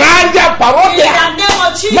scatter them. rájà In pàrọ́dẹ̀ the name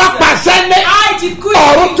of Jesus. má pàṣẹ ní I decree.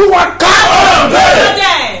 ọ̀run tú wọn ká. Scatter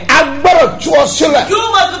them. agbọ́dọ̀ tú ọ sílẹ̀. You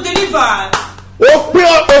must be delivered.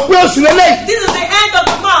 òpin oṣù lélẹ́yìí. This is the end of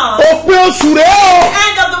the month. òpin oṣù rẹ̀ o. The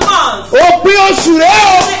end of the month. òpin oṣù rẹ̀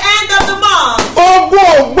o. The end of the month. ogun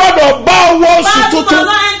ò gbọ́dọ̀ bá owó oṣù Battle must tuntun.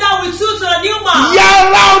 not enter with you to the new month.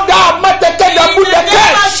 yàrá ọ̀dà mẹ́tẹ̀kẹ́dà In the name búdẹ́kẹ́.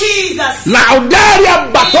 of Jesus. làwùdẹ́rì In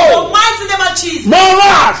àbàtò. the mighty name of Jesus. mo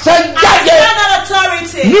rán àṣẹ I jáde stand on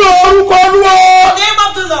authority. ní orúkọ Olúwa In the name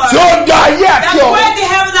of the Lord. tí ó dá ayé That àti ọ̀run. created the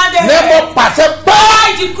heaven and the ní mo earth. pàṣẹ pé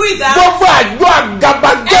I decree that gbogbo àjọ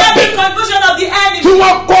àgàbàgebè every confusion of the tí enemy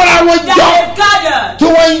wọ́n kóra wọn that jọ they've gathered tí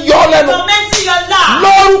wọ́n ń yọ lẹ́nu tormenting your life.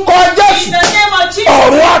 lórúkọ In Jésù the name of Jesus.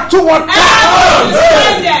 ọ̀run á tú wọn ká. Heaven will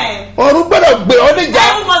destroy them. ọ̀run gbọ́dọ̀ gbé ọ níjà.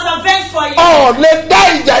 Heaven must avenge for you. ọ̀ lè dá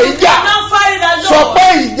ìjà You ìjà cannot fight it alone. sọ pé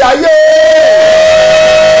ìjà yé.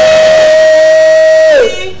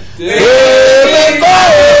 èmi kọ́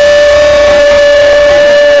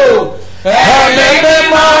o ẹ̀mí mi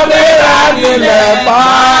máa bẹ̀rẹ̀ nílẹ̀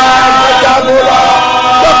máa jagun lọ.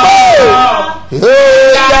 sọ pé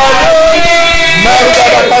ìjà yé mẹ́rin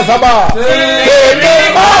gbọ́dọ̀ kan sábà. èmi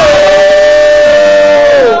kọ́ o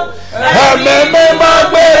ẹ̀mí mi máa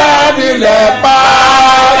bẹ̀rẹ̀ nílẹ̀ máa.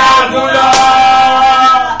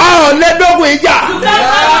 mi jà. You can't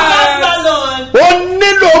fight alone. Ó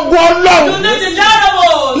nílò ogun Ọlọ́run You need the Lord of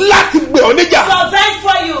hosts láti gbè ọ́ níjà. to fight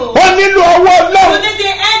for you. Ó nílò ọwọ́ You Ọlọ́run need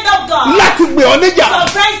the end of God láti gbè ọ́ níjà. to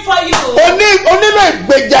fight for you. Ó nílò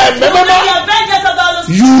ìgbèjà You need ẹ̀mẹ́mẹ́mọ́. the vengeance of the Holy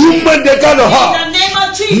Spirit. Yùrù mọ̀dẹ́kánná ha. In the name of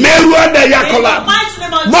Jesus. Mẹ́rù ọ̀dẹ̀ In yakọ̀lá. the mighty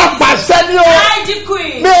name of Má Jesus. pàṣẹ ní o. I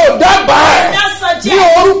decree. Mi ò dábàá ẹ̀. Just suggest. Ní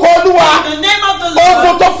orúkọ Olúwa. In the name of the Ogun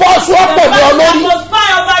Lord. tó fọ́ sọ́pọ̀ ní The olórí. was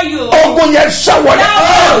fire over you. Ogun yẹn ṣẹ̀wọ̀lẹ̀.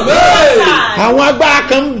 That Àwọn agbára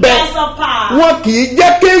kan ń bẹ. there's a power. Wọn kì í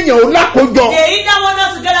jẹ́ kéèyàn ó lákòójọ. They either want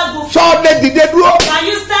us to get a good Sọ́ọ́dẹ̀ dìde dúró. Can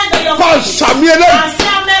you stand on your Kọ́ feet sàmì eléyìí. and say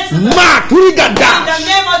amen to them? Máa túrí gàdá. In the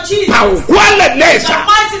name of Jesus. Àwọ̀lẹ̀ In lẹ́sà. the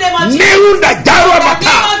mighty name of Jesus. Nírú dàjárò In the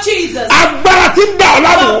bàtà. name of Jesus. Agbára tí ń dà ọ́ The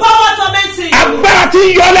lábò. power tormenting you. Agbára tí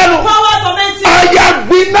ń yọ lẹ́nu. Power tormenting you. Ọ̀yà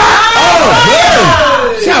gbiná.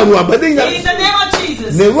 Ṣé àrùn àbẹ̀dẹ̀ In yẹn? the name of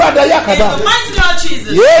Jesus. Nèrú àdáyà In kàdá. the mighty name of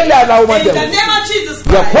Jesus. Yéèlì àdáwọ̀ máa In the jẹun. name of Jesus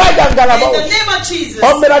Yẹ̀kọ́ Christ. àjàngalàbọ̀. In the name of Jesus.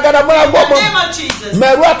 Ọ̀mìniragàdà múra In the gbọ́mọ. name of Jesus.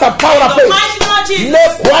 Mẹ̀rú àtàpáwọ̀rà In pé. the mighty name of Jesus.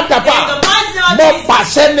 Lẹ́kọ̀ọ́ àtàpá. In the mighty name of Mo Jesus.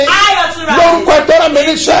 pàṣẹ ni. I authorize. Lórúkọ ìtọ́ra mi In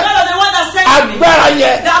níṣẹ́. the name of the one that sent me. Agbára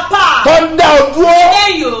yẹn. The power. Tó ń dá o dúró.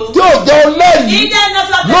 In you. Tí ò jẹ́ o lẹ́yìn. In the name of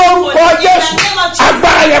the Lórúkọ Jésù.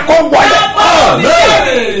 Agbára yẹn kò wọlé.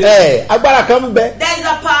 Agbára kan ń bẹ. There's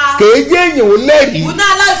a power. Kèé jẹ́ èèyàn ò lẹ́yìn. Will not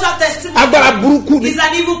allow you to have testimony. Agbára burúkú ni. It's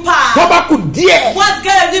an evil power. Tó bá kù díẹ̀. What's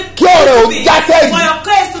going to Kí ọ̀rẹ́ ò be já for sẹ́yìn. your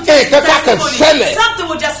case to take Nǹkan ká kàn testimony? ṣẹlẹ̀. Something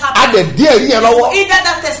will just A happen. dẹ̀ díẹ̀ yẹn lọ́wọ́. Either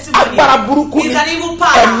that testimony Agbára burúkú ni. is an evil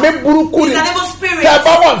power. Ẹ̀mí burúkú ni. It's an evil spirit. Tẹ́ ẹ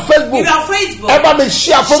bá wà ní Facebook. If you are Facebook, Ẹ bá mi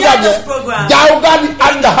share program share this yẹn. program. Jàùgá ni in the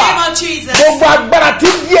Andaha. name of Jesus. Gbogbo agbára tí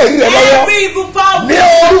ń yí èyí rẹ̀ lọ́wọ́. Every evil power Ní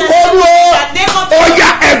will orúkọ be Olúwa. in the name of Ọ̀yà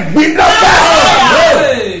ẹ̀gbin náà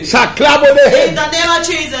bẹ́ẹ̀. Ṣàkílábọ̀dé. In the name of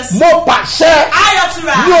Jesus. Mo pàṣẹ. I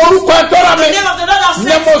authorize. Ní orúkọ ìtọ́ra mi. In the name of the Lord of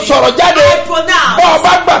Ní mo Saints. sọ̀rọ̀ jáde. I pronounce. Bọ́ ọ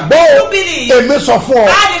bá gbàgbọ́ o. You believe. Èmi sọ fún ọ.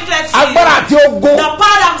 I declare to you. Agbára àti ogun. The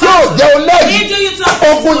power that Tí ò jẹ́ o lead lẹ́yìn. you to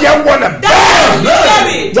a Ogun yẹn wọlé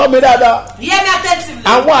bẹ́ẹ̀. Gbọ́ mi dáadáa. Hear me attentively.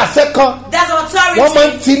 Àwọn àṣẹ kan. There's authority. Wọ́n máa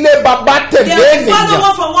ń tilé bàbá tẹ̀lé They will follow ènìyàn.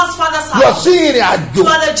 one from one's father's Lọ house sí ìrìn àjò. to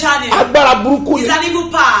other journey. Agbára burúkú ni. It's an evil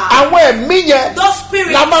power. Àwọn ẹ̀mí yẹn Those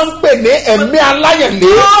spirits. la máa ń pè ní ẹ̀mí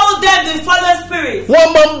aláyẹ̀lé. Call them the follow spirits. Wọ́n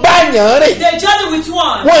máa ń bá èèyàn rìn. They journey with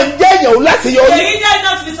one. Wọ́n ń jẹ́ èèyàn láti They yọrí. either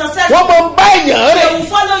not be successful. Wọ́n máa ń bá èèyàn They rìn. will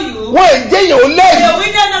follow you. Wọ́n ń jẹ́ èèyàn They lẹ́yìn. will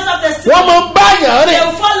either not have Wọ́n testimony. máa ń bá èèyàn They rìn.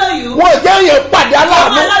 will follow you. Wọ́n ń jẹ́ èèyàn pàdé They will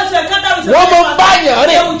aláàánú. allow you to encounter with Wọ́n máa ń your bá èèyàn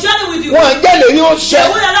They rìn. will journey with you. Wọ́n ń jẹ́ lèrí ó ṣẹ. They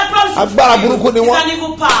will allow promises to Agbára you. burúkú ni It's wọ́n. an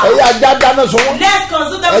evil power. Ẹ̀yà ajá dáná sun wọ́n. Let's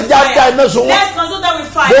consume them with Ẹja dá iná sun fire. wọ́n. Let's consume them with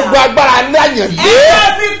fire. Gbogbo agbára aláyẹ̀lé.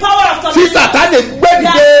 Every power of Tí torment. Sàtánì gbé That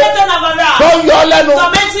dìde. Satan have Tó aroused. yọ lẹ́nu.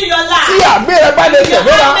 Tormenting your Tí life. àmì rẹ̀ bá lè Your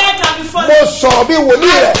tẹ̀léra. amen can be Mo followed. sọ̀rọ̀ bí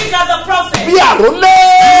wòlíì I rẹ̀. speak as a prophet. Bí àrólé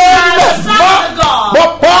mo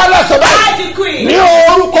pọ́ lẹ́sọ̀ I báyìí. decree. Ní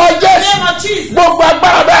orúkọ In the Jésù. name of Jesus. Gbogbo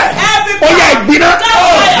agbára bẹ́ẹ̀. Every Ó yẹ power. gbiná.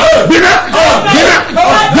 Fire. Gbiná. Gbiná.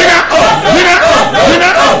 Gbiná. Gbiná. Gbiná. Gbiná.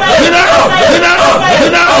 Gbiná. Gbiná. Gbiná.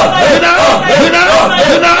 Gbiná.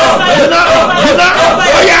 Gbiná. Gbiná. Gbiná.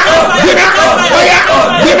 Ọ̀yà. Gbiná. Ọ̀yà.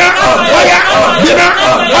 Gbiná. Ọ̀yà. Gbiná.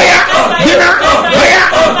 Ọ̀yà. Gbiná. Ọ̀yà.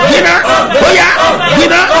 Gbiná. Ọ̀yà.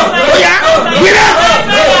 Gbiná. Ọ̀yà. Gbiná.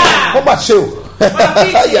 Ó mà ṣe o.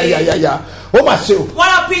 Yàyàyàyà. Ó mà ṣe o. What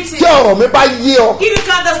a pity. Tí ọ̀rọ̀ mi bá yé ọ. If you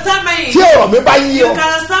can understand my Tí ọ̀rọ̀ mi bá yé you ọ. can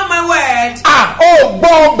understand my word. Ó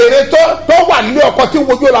gbọ́ obìnrin tó wà nílé ọkọ tí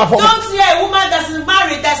wojú la fọ. Don't hear a woman that's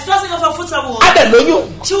married that's trusting of her footable. Á dẹ̀ lóyún.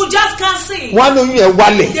 She will just can't see. Wọ́n á lóyún ẹ̀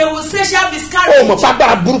wálẹ̀. They will say she have Ó miscarriage. mọ̀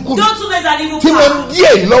pàgbára burúkú ni. Don't know there's an evil Tí wọ́n ń power. yí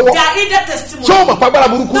èyí lọ́wọ́. They are in their testimony. Ṣé ó mọ̀ pàgbára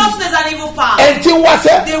burúkú ni? Don't know there's an evil power. Ẹni tí ń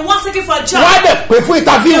wáṣẹ́. They want seeking for a job. Wọ́n á dẹ̀ pè fún They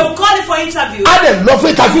interview. will call it for interview. Á dẹ̀ lọ fún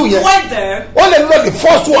interview yẹn. Went there. Ó lè lọ the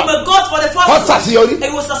first He one. will go for the first Kọ́ one. ṣàṣeyọrí. He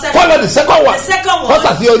was successful. Kọ́ lọ the second one. The second one. Kọ́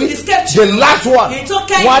ṣàṣeyọrí. He escaped The you. last one. He took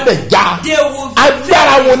care. Wọ́n á dẹ̀ já. They will.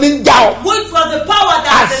 Agbára wo ni ń já ọ? Wait for the power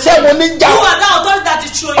that. Àṣẹ wo ni ń já You ọ? are that authority that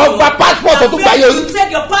is showing you. Ọgbà passport tó gbà yẹ You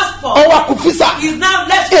take your passport. Ọwọ́ kú físà. He's now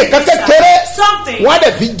left. Èèkan kékeré. Something. Wọ́n á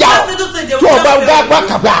dẹ̀ fi já ọ. Just little thing they Tí will ọba just gbá fail gbá you.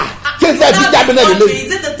 kàbá. Kí n sẹ́ fi já mi náà lè lóyún.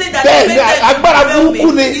 Is it the thing that Bẹ́ẹ̀ they ni make them agbára fail me? burúkú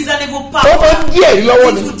ni. Is an evil Ó máa power. ń dí ẹ̀rí lọ́wọ́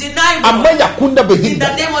It ni. will deny me. Àmọ́yàkúndà bèjì In dà.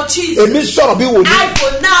 the name of Jesus. Èmi sọ̀rọ̀ bí wòlíì. I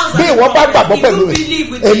pronounce. Bí ìwọ bá gbàgbọ́ pẹ̀lú rẹ̀.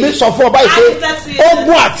 Èmi sọ fún ọba ìpè.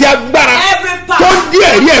 Ogun àti agbára tó ń dí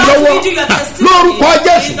ẹ̀rí ẹ̀ lọ́wọ́. Lórúkọ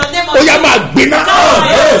Jésù. Ó yá máa gbiná.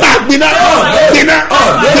 Máa gbiná. Gbiná.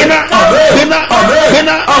 Gbiná. Gbiná.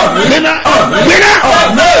 Gbiná. Gbiná. Gbiná.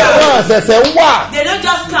 Wọ́n ṣẹ̀ṣẹ̀ ń wà. They don't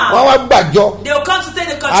just come. Wọ́n wá gbàjọ. They will come to take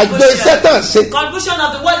the àjọ iṣẹ́ tán ṣe. Contribution of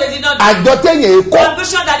the word they did not do. àjọ téèyàn èkó.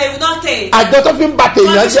 Contribution that they will not take. àjọ tó fi ń ba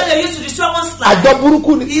téèyàn jẹ́. Contribution they used to destroy one's life. àjọ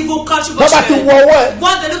burúkú ni. Evil contribution. tọ́ba ti wọ ọwọ́ ẹ̀.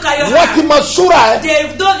 Once they look at your hand. wọ́n ti mọ súra ẹ̀. they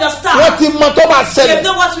know your star. wọ́n ti mọ tó máa ṣẹlẹ̀. they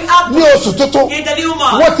know what will happen. ní oṣù tuntun. in the new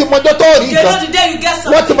month. wọ́n ti mọjọ́ tó rí they know the day you get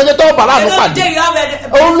something. wọ́n ti mọjọ́ tó bàrà àánú pàdé. they know the day you have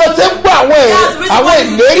a. òun ló ti ń gbọ́ àwọn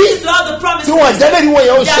ìlérí tí wọ́n jẹ́ lẹ́rìí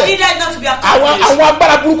wọ̀nyẹn ó ṣe. àwọn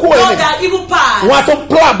agbára burúkú wọ̀nyẹn ni wọ́n á tún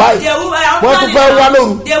plan báyìí wọ́n tún fẹ́ wá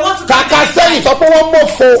lóru kàkà sẹ́yìn sọ pé wọ́n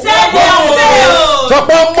mọ̀fo sọ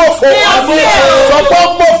pé wọ́n mọ̀fo sọ pé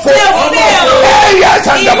wọ́n mọ̀fo ẹ̀yẹ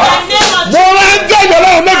àṣàǹdàbà mo rán gẹ́gẹ́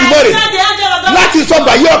lọ́rùn méjì mọ́rẹ̀ láti sọ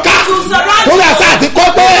bàyí ọ̀ká torí àṣà àti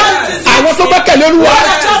kọ́tọ́ àwọn tó gbẹ́kẹ̀lé olúwa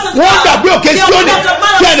wọ́n dàbí òkè síónì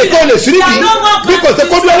tí ẹnìkan lè sí níbi bí kò ṣe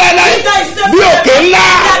kó dúró láéláé bí òkè ńlá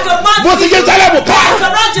bó ti jẹ́ sálẹ̀mù ká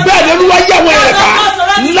bẹ́ẹ̀ ni olúwa yẹ àwọn ẹ̀rẹ̀ ká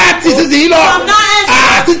láti sísìn yìí lọ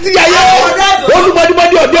àti tí ayé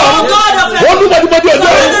olúmọdúmọdú ọjọ́ olúmọdúmọdú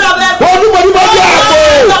ọjọ́ olúmọdúmọdú àgbò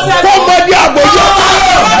kọ́mọdé àgbò yọ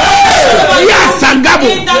ní àṣàǹgàbò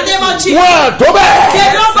wọn tó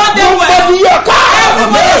bẹ́ẹ̀ wọ́n fọdún yọ ká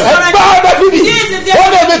ẹgbẹ́ ọdẹ bíbí ó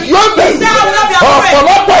lè fi kí ó bẹ̀rù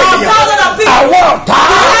ọ̀pọ̀lọpọ̀ ènìyàn àwọn ọ̀tá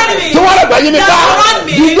tí wọ́n lè gbà yín mi ká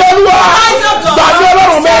ìjọ olúwa gbàgbé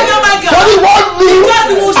ọlọ́run mi torí wọ́n lu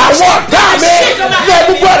àwọn ọ̀tá mi ní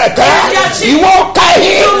ẹ̀dúgbò rẹ̀ kẹ́ ìwọ ká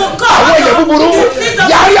yìí àwọn èèyàn búburú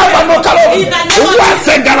yàrá àgbàdo kálọ̀ owó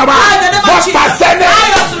àṣẹ garaba wọ́n pàṣẹ ní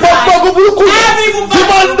gbogbo burúkú tí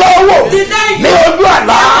wọ́n ń dán owó ní ojú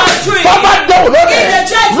àlá tó bá dán òun lónìí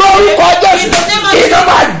lórúkọ jésù iná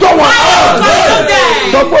máa dán wọn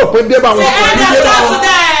sọ pé òpin dé bá wọn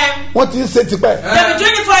wọ́n ti ń ṣe tipẹ́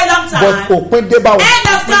but òpin dé bá wọn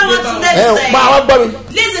máa wá gbọ́ mi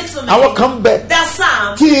àwọn kan bẹ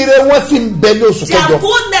tí ire wọn sì ń bẹ ní oṣù kẹjọ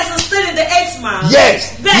yes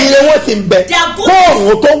ire wọn sì ń bẹ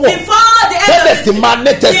kóòrùn tó wọ̀ bẹ́ẹ̀ sì máa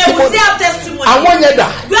ní testimony àwọn yẹn dà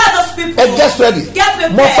ẹ get ready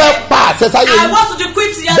mo fẹ́ pa àṣẹ sáyé yìí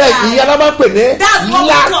bẹ́ẹ̀ ìyẹn náà máa ń pè ní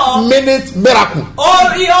last minute miracle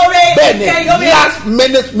bẹ́ẹ̀ ni last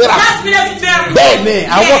minute miracle bẹ́ẹ̀ ni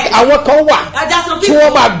àwọn kan wà tí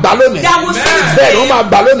wọ́n máa gbà lónìí bẹ́ẹ̀ ni wọ́n máa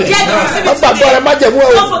gbà lónìí wọ́n gbàgbọ́ rẹ má jẹ̀mú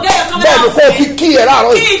ẹ̀ o bẹ́ẹ̀ ni kò fi kí ẹ̀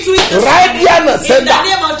láàárọ̀ yìí radiana senda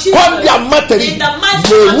kọ́ńdà mọ́tẹ̀rì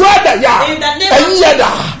lèwú àdàyà ẹ̀yìn yẹ̀dà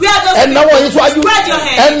ẹ̀náwó yín síwájú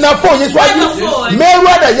ẹ̀náfó yín síwájú mẹ́rù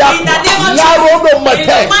àdàyà láròdò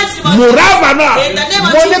mọ̀tẹ̀ mùràmánà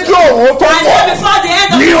mo ní kí òun tó pọ̀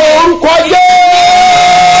ní orúkọ yé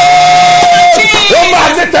ó máa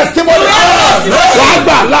ní testimony wàá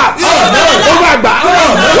gbà lá ó máa gbà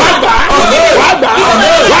wàá gbà wàá gbà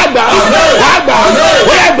wàá gbà wàá gbà wàá gbà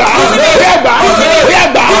wàá gbà wàá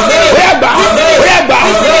gbà wàá gbà wàá gbà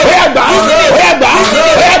wàá gbà wàá gbà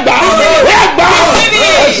wàá gbà wàá gbà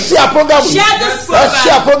ẹ ṣí àpọ́gàmù ẹ ṣí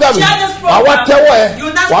àpọ́gàmù àwọn tẹ́wọ́ ẹ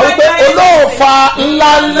wà wípé olóòfà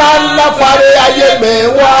ńláńlá fàrẹ ayé mi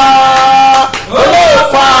wá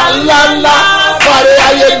olóòfà ńláńlá fàrẹ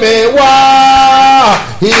ayé mi wá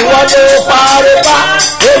ìwọ ló fàrẹ bá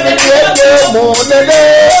èmi ni èdè mọ lélẹ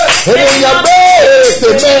ènìyàn bẹ́ẹ̀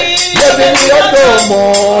tèmi èmi ni èdè mọ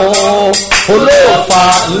olóòfà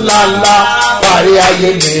ńláńlá fàrẹ ayé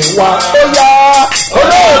mi wá ó yá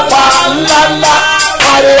olóòfà ńláńlá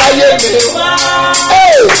fàrẹ ayé mi wá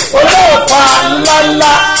olóòfà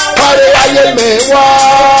ńláńlá fàrẹ ayé mi wá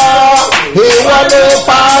ìwọ ló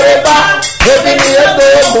fàrẹ bá èmi ni èdè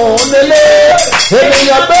mọ lélẹ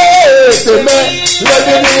ènìyàn bẹ́ẹ̀ tèmi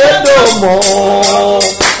lẹ́bi ni èdè mọ́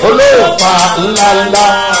olóòfà ńláńlá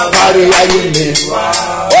parí ayé mi.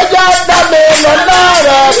 ó já dá mi lọ́lá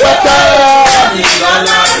rẹ̀ pẹ́tẹ́.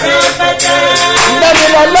 dẹ́mi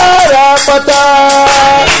lọ́lá rẹ̀ pẹ́tẹ́.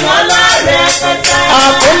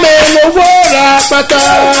 àfún mi lówó rẹ̀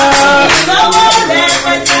pẹ́tẹ́.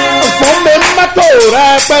 fún mi mọ́tò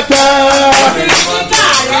rẹ̀ pẹ́tẹ́.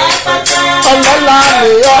 ọlọ́lá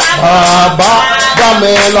ni ọ́ bàbá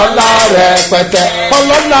dàmí lọ́lá rẹ̀ pẹ̀tẹ́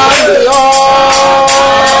ọlọ́lá ni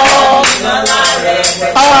ọ́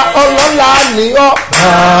ọlọ́lá ni ọ́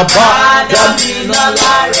bàbá dàmí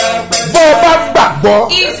lọ́lá rẹ̀ pẹ̀tẹ́. bó o bá gbàgbọ́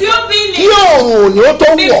kí òòrùn òní ó tó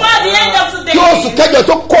wọ̀ kí oṣù kẹjọ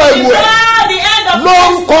tó kọ́ ẹrù rẹ̀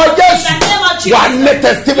lórúkọ Jésù wà ní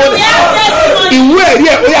testimony ìwé ẹ̀rí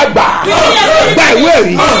ẹ̀ ó yà gbà gba ìwé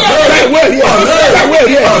ẹ̀rí gba ìwé ẹ̀rí ẹ̀ gba ìwé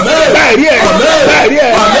ẹ̀rí ẹ̀ gba ẹ̀rí ẹ̀ gba ẹ̀rí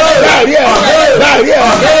ẹ̀ gba ẹ̀rí ẹ̀ gba ẹ̀rí ẹ̀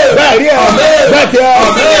gba ẹ̀rí ẹ̀ gba tiẹ̀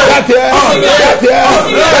gba tiẹ̀ gba tiẹ̀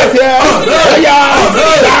gba tiẹ̀ ọ̀yà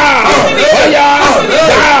gbà ọ̀yà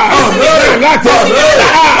gbà láti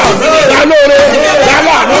gbà lóore gbà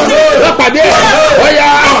láàánú lọ́pàdé ọ̀yà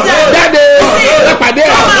jáde lọ́pàdé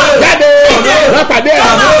jáde lọ́pàdé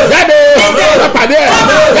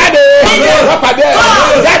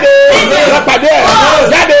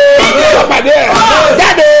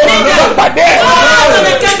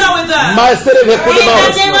bẹ kúndé bá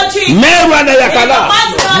mẹ́rù anayakala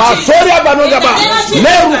masori abanogaba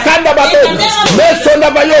mẹ́rù kandabato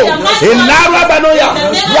mẹ́sọ̀ndabayo ìnáru abanoya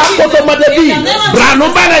yakotomadebi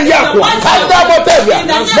branubana yakọ kandabotẹ̀yà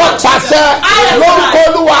mọ pàṣẹ lórúkọ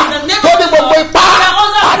Olúwa tó ní gbogbo ipá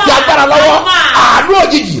àti agbára lọ́wọ́ àánú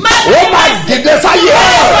òjijì ó máa dìde sáyé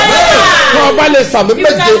wọn bá lè sàmì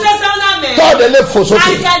méje tọ́ọ̀dẹ̀ lè fò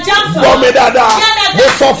sókè gbọ́ mi dáadáa mo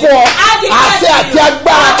sọ fún ọ àṣẹ àti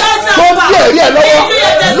agbára tó ń bí ẹ̀rí ẹ̀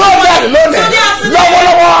lọ́wọ́ lónìí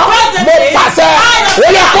lọ́wọ́lọ́wọ́ mo pàṣẹ ó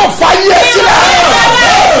yẹ kó fa yé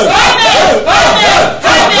sílẹ̀.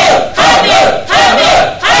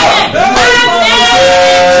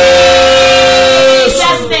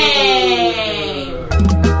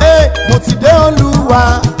 mo ti dé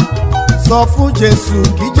Olúwa sọ fún Jésù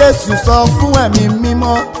kí Jésù sọ fún ẹ̀mí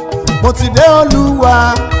mímọ́ mo ti dé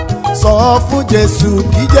Olúwa sọ fún Jésù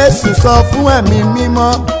kí Jésù sọ fún ẹ̀mí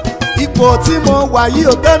mímọ́ ipò tí mo wà yìí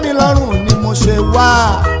ò tẹ́ mi lọ́rùn ni mo ṣe wá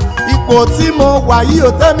ipò tí mo wà yìí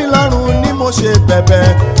ò tẹ́ mi lọ́rùn ni mo ṣe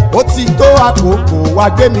bẹ̀bẹ̀ ó ti tó àkókò wá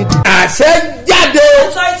gbé mi dìde. àṣẹ jáde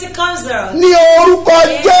ní orúkọ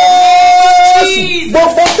Jésù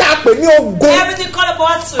gbogbo tá a pè ní ogun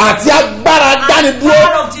àti agbára dánidúró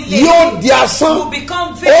yóò di asán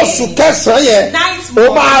oṣù kẹsàn-án yẹn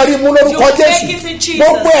ó máa rí mú lórúkọ Jésù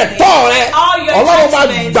gbogbo ẹ̀tọ́ rẹ Ọlọ́run máa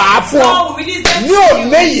gbà á fún ọ ní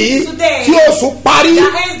òní yìí tí oṣù parí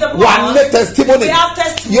wà ní testimony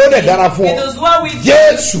yóò dẹ̀ dára fún ọ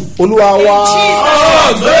Jésù Olúwa wa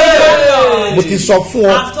mo ti sọ fún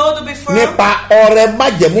ọ nípa ọrẹ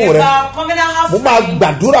májẹ̀mú rẹ mo máa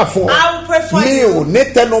gbàdúrà fún ọ mi ò ní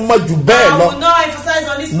tẹnumọ́ jù bẹ́ẹ̀ lọ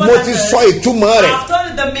mo ti sọ ìtumọ̀ rẹ̀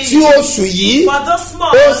tí oṣù yìí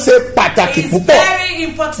ó ṣe pàtàkì púpọ̀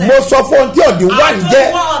mo sọ fún ọ tí ọ̀dì wà ń jẹ́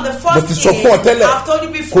mo ti sọ fún ọ tẹ́lẹ̀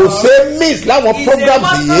kò ṣe miss láwọn programs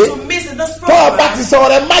yìí tó o bá ti sọ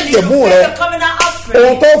ọrẹ májẹ̀mú rẹ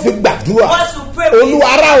ohun tó fi gbàdúrà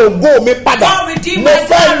Olúwa ra ògo mi padà mo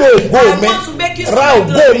fẹ́ lo ògo mi ra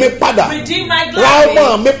ògo mi padà ra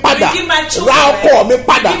ọmọ mi padà ra ọkọ mi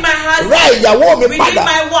padà ra ìyàwó mi padà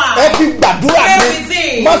ẹ fi gbàdúrà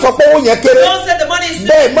mi má sọ pé ó yẹ kéré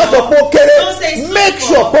bẹ́ẹ̀ má sọ pé ó kéré make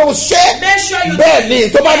sure pé ó ṣe bẹ́ẹ̀ ni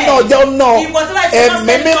tó bá ná ọjọ́ náà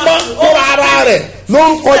ẹ̀mí mímọ́ fúnra ara rẹ̀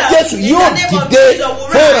lórúkọ Jésù yóò dìde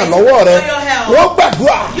fún ìrànlọ́wọ́ rẹ wọ́n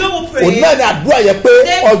gbàdúrà òun náà ni àdúrà yẹ pé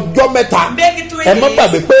ọjọ́ mẹ́ta ẹ má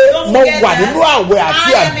gbàgbé pé mo wà nínú àwẹ̀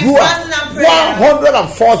àti àdúrà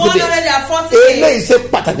 140 days eléyìí ṣe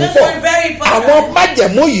pàtàkì pọ̀ àwọn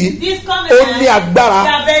májẹ̀mú yìí ó ní agbára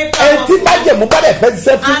ẹni tí májẹ̀mú bá dẹ̀ fẹ́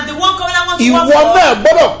ṣiṣẹ́ fún ìwọ náà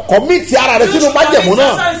gbọ́dọ̀ kọ́mìtì ara rẹ sínú májẹ̀mú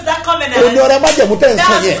náà òní ọ̀rẹ́ májẹ̀mú tẹ̀ ń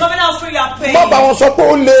sọ yẹn má bá wọn sọ pé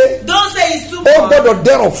ó le ó gbọ́dọ̀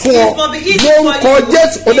dẹ̀rọ̀ fún ọ lórúkọ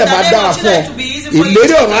Jésù ó dẹ̀ máa dára fún ọ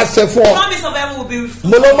ìlérí ọ̀run á ṣẹ fún ọ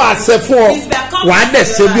mo ló máa ṣẹ fún ọ wàá dẹ̀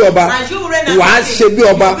ṣe bí ọba wàá ṣe bí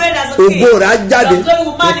ọba ògo rẹ̀ á jáde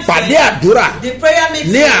ìpàdé àdúrà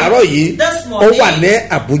ní àárọ̀ yìí ó wà ní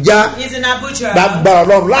Àbújá gbàgbà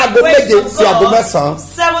Ọlọ́run láago 7 sí aago 9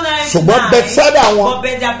 ṣùgbọ́n Bethsaida wọn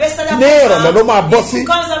ní ìrọ̀lẹ́ ló máa bọ́ sí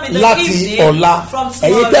láti ọ̀la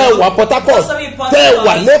ẹ̀yin tẹ́ ẹ wà Port Harcourt tẹ́ ẹ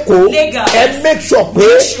wà lẹ́kọ̀ọ́ ẹ make sure pé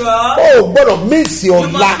ó gbọ́dọ̀ mísì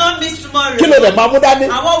ọ̀la kí ló dẹ̀ máa mú dání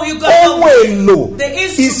ohun èlò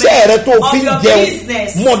iṣẹ́ rẹ tó fi ń jẹun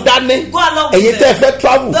mú dání ẹ̀yin tẹ́ ẹ fẹ́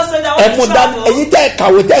travel ẹ mú dání ẹ̀yin tẹ́ ẹ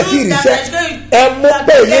kàwé tẹ́ ẹ sì ríṣẹ́ ẹ mú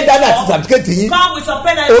pé èyí dání àti certificate yìí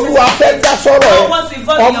Olúwa fẹ́ dá sọ̀rọ̀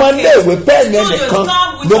ẹ ọmọ iléèwé pẹ́ẹ́nì ẹnìkan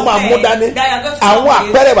ló máa mú dání àwọn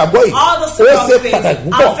àpẹẹrẹ bàbọ̀ yìí ó ṣe pàtàkì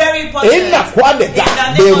púpọ̀ èyí nà kó àdẹ̀gà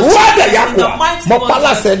bẹ̀rù àdẹ̀yà kọ̀ mọ́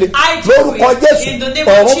pálásẹ̀ ni lórúkọ Jésù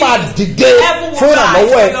ọ̀run máa dìde fún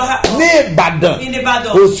ìrànlọ́wọ́ ẹ ní Ìbàdàn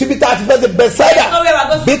kò síbi tá a ti fẹ́ ṣe Bethsaida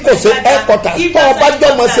bí kò ṣe ẹ́kọ̀tà tó ọba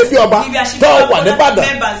jọmọ ṣe bí ọba tó wà ní Ìbàdàn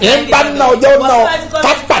ń bá ná ọjọ́ náà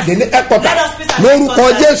ká pàdé ní ẹ́kọ̀tà lórúkọ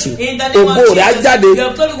Jésù ògo rẹ̀ á jáde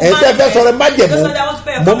ẹ̀yin tẹ́ fẹ́ sọ̀rọ̀ májẹ̀mú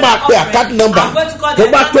mo máa pe account number tó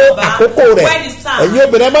bá tó àkókò rẹ̀ ẹ̀yin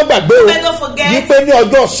obìnrin má gbàgbé o wípé ní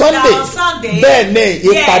ọjọ́ Sunday bẹ́ẹ̀ ni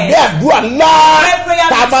ìpàdé àdúrà ńlá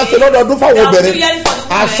tá a máa ń ṣe lọ́dọọdún fáwọn obìnrin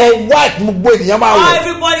aṣọ white gbogbo ènìyàn máa wọ̀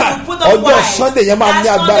ọjọ́ Sunday yẹn máa ní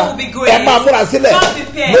agbára ẹ máa múra sílẹ̀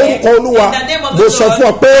lórúkọ Olúwa mo sọ fún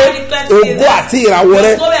ọ pé ògo àti ìràwọ̀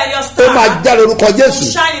rẹ ó máa já lórúkọ Jésù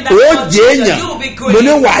ó jẹ́ èèyàn mo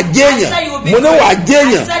ní wà á jẹ́yàn mo ní wà á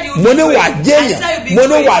jẹ́yàn mo ní wà á jẹ́yàn mo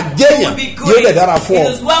ní wà á jẹ́yàn yóò dẹ̀ dára fún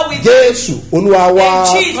ọ Jésù Olúwa wa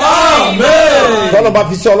tọ́lọ́ bá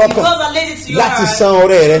fi sí ọlọ́kàn láti san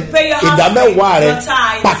ọrẹ rẹ ìdámẹ́wàá rẹ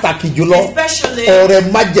pàtàkì jùlọ ọrẹ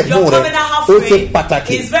májẹ̀mú rẹ ó ṣe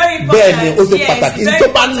pàtàkì bẹ́ẹ̀ ni ó ṣe pàtàkì ní tó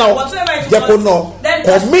bá ná ọ jẹ́ kó ná ọ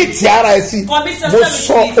kọ̀míìtì ara ẹ sí mo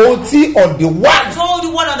sọ ohun tí on the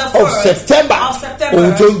 1 of September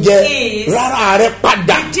ohun tó ń jẹ rárá rẹ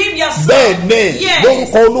padà bẹ́ẹ̀ ni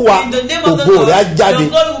lórúkọ Olúwa ògo rẹ á jáde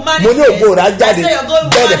mo ní ògo rẹ á jáde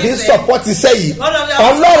bẹ́ẹ̀ ni fi ń sọpọ́tì sẹ́yìn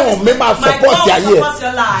Ọlọ́run mi máa sọpọ́tì ayé ẹ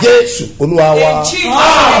Jésù Olúwa wa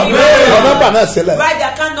nọ́mbà náà sílẹ̀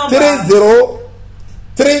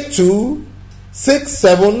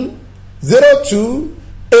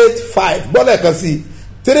 3032670285 gbọ́dọ̀ kan sí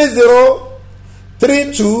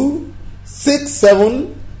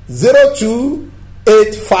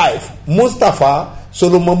 3032670285 Mustapha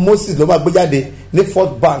Solomon Moses ló máa gbé jáde ní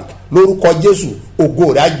First Bank lórúkọ Jésù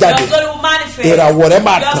ògo rẹ̀ á jáde ìràwọ̀ rẹ̀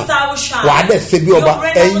máa tàn wà á dẹ̀ ṣe bí ọba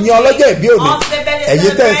ẹ̀yin ọlọ́jọ́ ìbí òní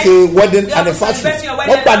ẹ̀yin tẹ̀ ń ṣe wedding anniversary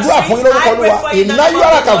wọ́n gbàdúrà fún yín lórúkọ Olúwa iná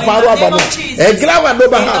yọ̀rọ̀ kan fún arúgbó àbànú ẹ̀gíráwà ló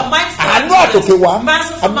bá hàn àánú àtòkè wá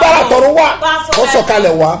agbára tọ̀run wá ó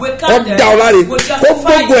sọ̀kalẹ̀ wá ó dá ọ láre ó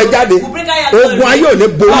gbógun ẹ̀ jáde ogun ayé ò ní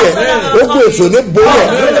borí ẹ̀ ogun èso ní borí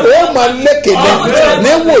ẹ̀ ó máa lékè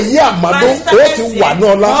níwòyí àmàdó ó ti wà ní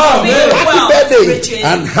ọlá happy birthday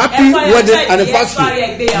and happy wedding anniversary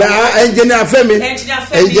na engineer Fẹ́mi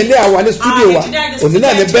engineer wa ní studio wa òní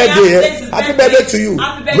náà ní birthday yẹ happy birthday to you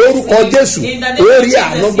lórúkọ Jésù orí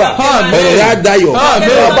ànúgbà ọ̀rọ̀ rẹ̀ á dayọ̀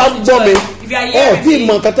ọba gbọ́ mi tí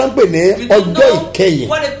ìmọ̀ nǹkan tó ń pè ní ọjọ́ ìkẹyìn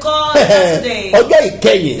ọjọ́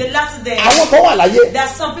ìkẹyìn àwọn kan wà láyé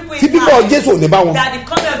tí bíbọ̀ Jésù ò ní bá wọn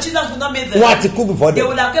wọn á ti kú before them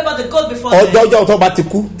ọjọ́ tó bá ti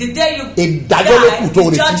kú ìdájọ́ ló kù tó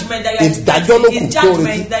retí ìdájọ́ ló kù tó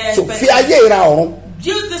retí so fi ayé ìra ọ̀run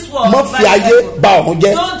mọ fi ayé ba ọ̀run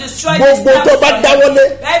jẹ́ gbogbo tó bá dáwọ́lé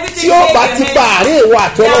tí ó bá ti bá àárín ìwọ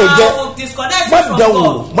àti Ọlọ́run jẹ́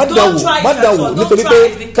má dánwò nítorí pé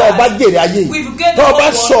tó o bá jèrè ayé yìí tó o bá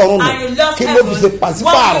sọ̀rùn nù kí ló fi ṣe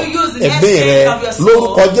pàṣípààrọ̀ ẹ̀mí rẹ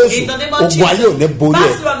lórúkọ Jésù ogun ayé ò ní borí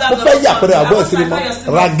ẹ̀ mo fẹ́ yàpẹrẹ àgbọ̀ ìsinmi mọ́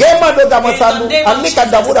ràgẹ́mà ló dá mọ́sánú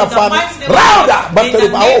aníkàdàmúdà fanu ráùdà bàtẹ́rù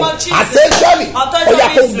báwò àtẹ́sọ́lì ọ̀yà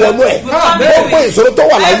kó wọnú ẹ̀ gbogbo ìṣòro tó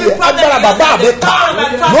wà láyé agbára bàbá mi kà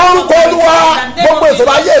lórúkọ Olúwa gbogbo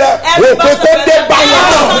ìṣòro ayé rẹ òpin kó dé báyà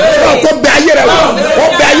kó bẹ ayé rẹ wò kó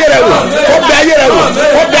bẹ ayé rẹ wò kó bẹ ayé rẹ wò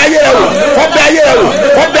kó bẹ ayé rẹ wò kó bẹ ayé rẹ wò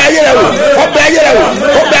kó bẹ ayé rẹ wò kó bẹ ayé rẹ wò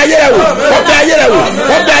kó bẹ ayé rẹ wò kó bẹ ayé rẹ wò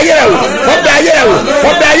kó bẹ ayé rẹ wò kó bẹ ayé rẹ wò kó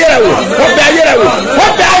bẹ ayé rẹ wò kó bẹ ayé rẹ wò kó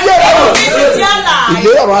bẹ ayé rẹ wò.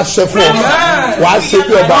 ìlérí ọ̀rọ̀ aṣẹ fún ọ wàá ṣe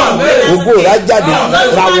bí ọba ògo rẹ á jáde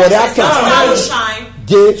ràwọ̀ rẹ á kàn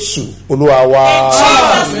Jésù Olúwa wa.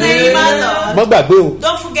 Má gbàgbé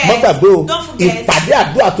o ìpàdé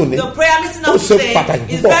àdúrà tòní ó ṣe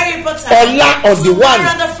pàtàkì púpọ̀ ọ̀la on the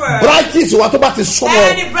 1 branches wa tó bá ti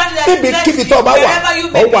súnmọ́ níbikíbi tó bá wà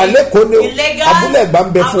ọ wà lẹ́kọ̀ọ́ ni o abúlé ẹ̀gbá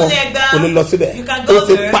ń bẹ fún ọ o lè lọ síbẹ̀ ó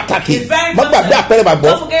ṣe pàtàkì má gbàgbé àpẹẹrẹ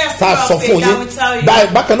bàgbọ́ tá a sọ fún yín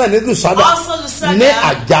bákan náà ní Lùsádà ní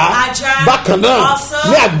Àjà bákan náà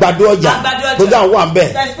ní Àgbàdo ọjà tó dá wà ń bẹ̀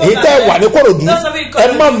èyí tẹ́ wà ní Kòròdú ẹ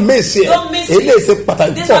má mèsì ẹ èyí lè ṣe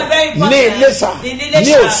pàtàkì púpọ̀ ní Iléṣà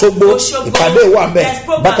ní Òṣogbo ìpàdé wà ń bẹ̀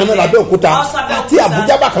bákan náà l'Abẹ́òkúta àti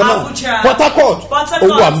Àbújá bákan náà Port Harcourt ó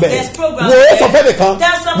wà ń bẹ̀ wo sọ fẹ́ nìkan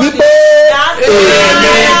wípé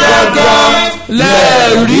èmi gangan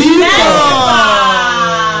lẹ́ẹ̀rí kan.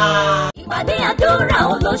 ìpàdé àdúrà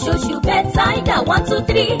olóṣooṣù Bethsaida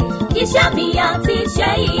 123 iṣẹ́ mi àti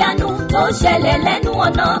iṣẹ́ ìyanu tó ṣẹlẹ̀ lẹ́nu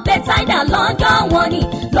ọ̀nà Bethsaida lọ́jọ́ wọn ni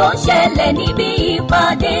ló ń ṣẹlẹ̀ níbi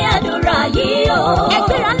ìpàdé àdúrà yìí o.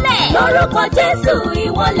 ẹgbẹ́ra lẹ̀ lórúkọ Jésù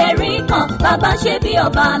ìwọlẹ̀ rí kan bàbá ṣe bí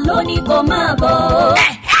ọba lónìí kò máa bọ̀.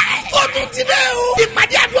 ó tún ti dẹ́ o.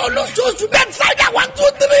 ìpàdé àdúrà olóṣooṣù Bethsaida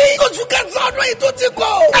 123 oṣù kẹsàn-án ọdún yìí tó ti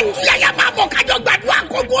kọ́. àtúnyàyà máa mọ̀ kájọ gbàdúrà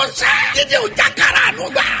kọ́gbọ́ ọ̀sẹ̀. dídé ọjà kára àánú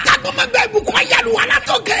gbà. kágbọ́mọgbẹ́ ìbùkún ayélu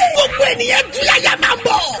alátọ́kẹ́. gbogbo ènìyàn túnyàyà máa ń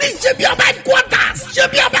bọ̀. ní ṣebí ọba headquarters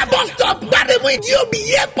ṣebí ọba bus stop gbàdémù ìdí òbí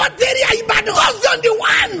yẹ pọ́tẹ́rì Ìbàdàn. Thursday on the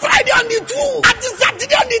 1 Friday on the 2 àti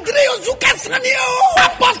Saturday on the 3 oṣù kẹsàn-án ni o.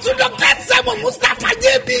 Apostle Dr. Sẹ́mu Mustapha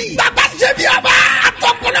JB. bàbá ṣebí ọba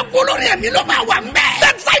àtọkọlọpọ olórí ẹ̀mí ló máa wà mẹ́.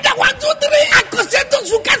 Bethsaida 123 àkọsẹ́ tó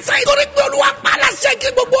sùn kẹsàn-án. torí pé Olúwa pa aláṣẹ kí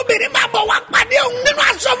gbogbo obìnrin máa bọ̀ wá pàdé òun nínú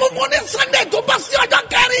aṣọ funfun ní Sunday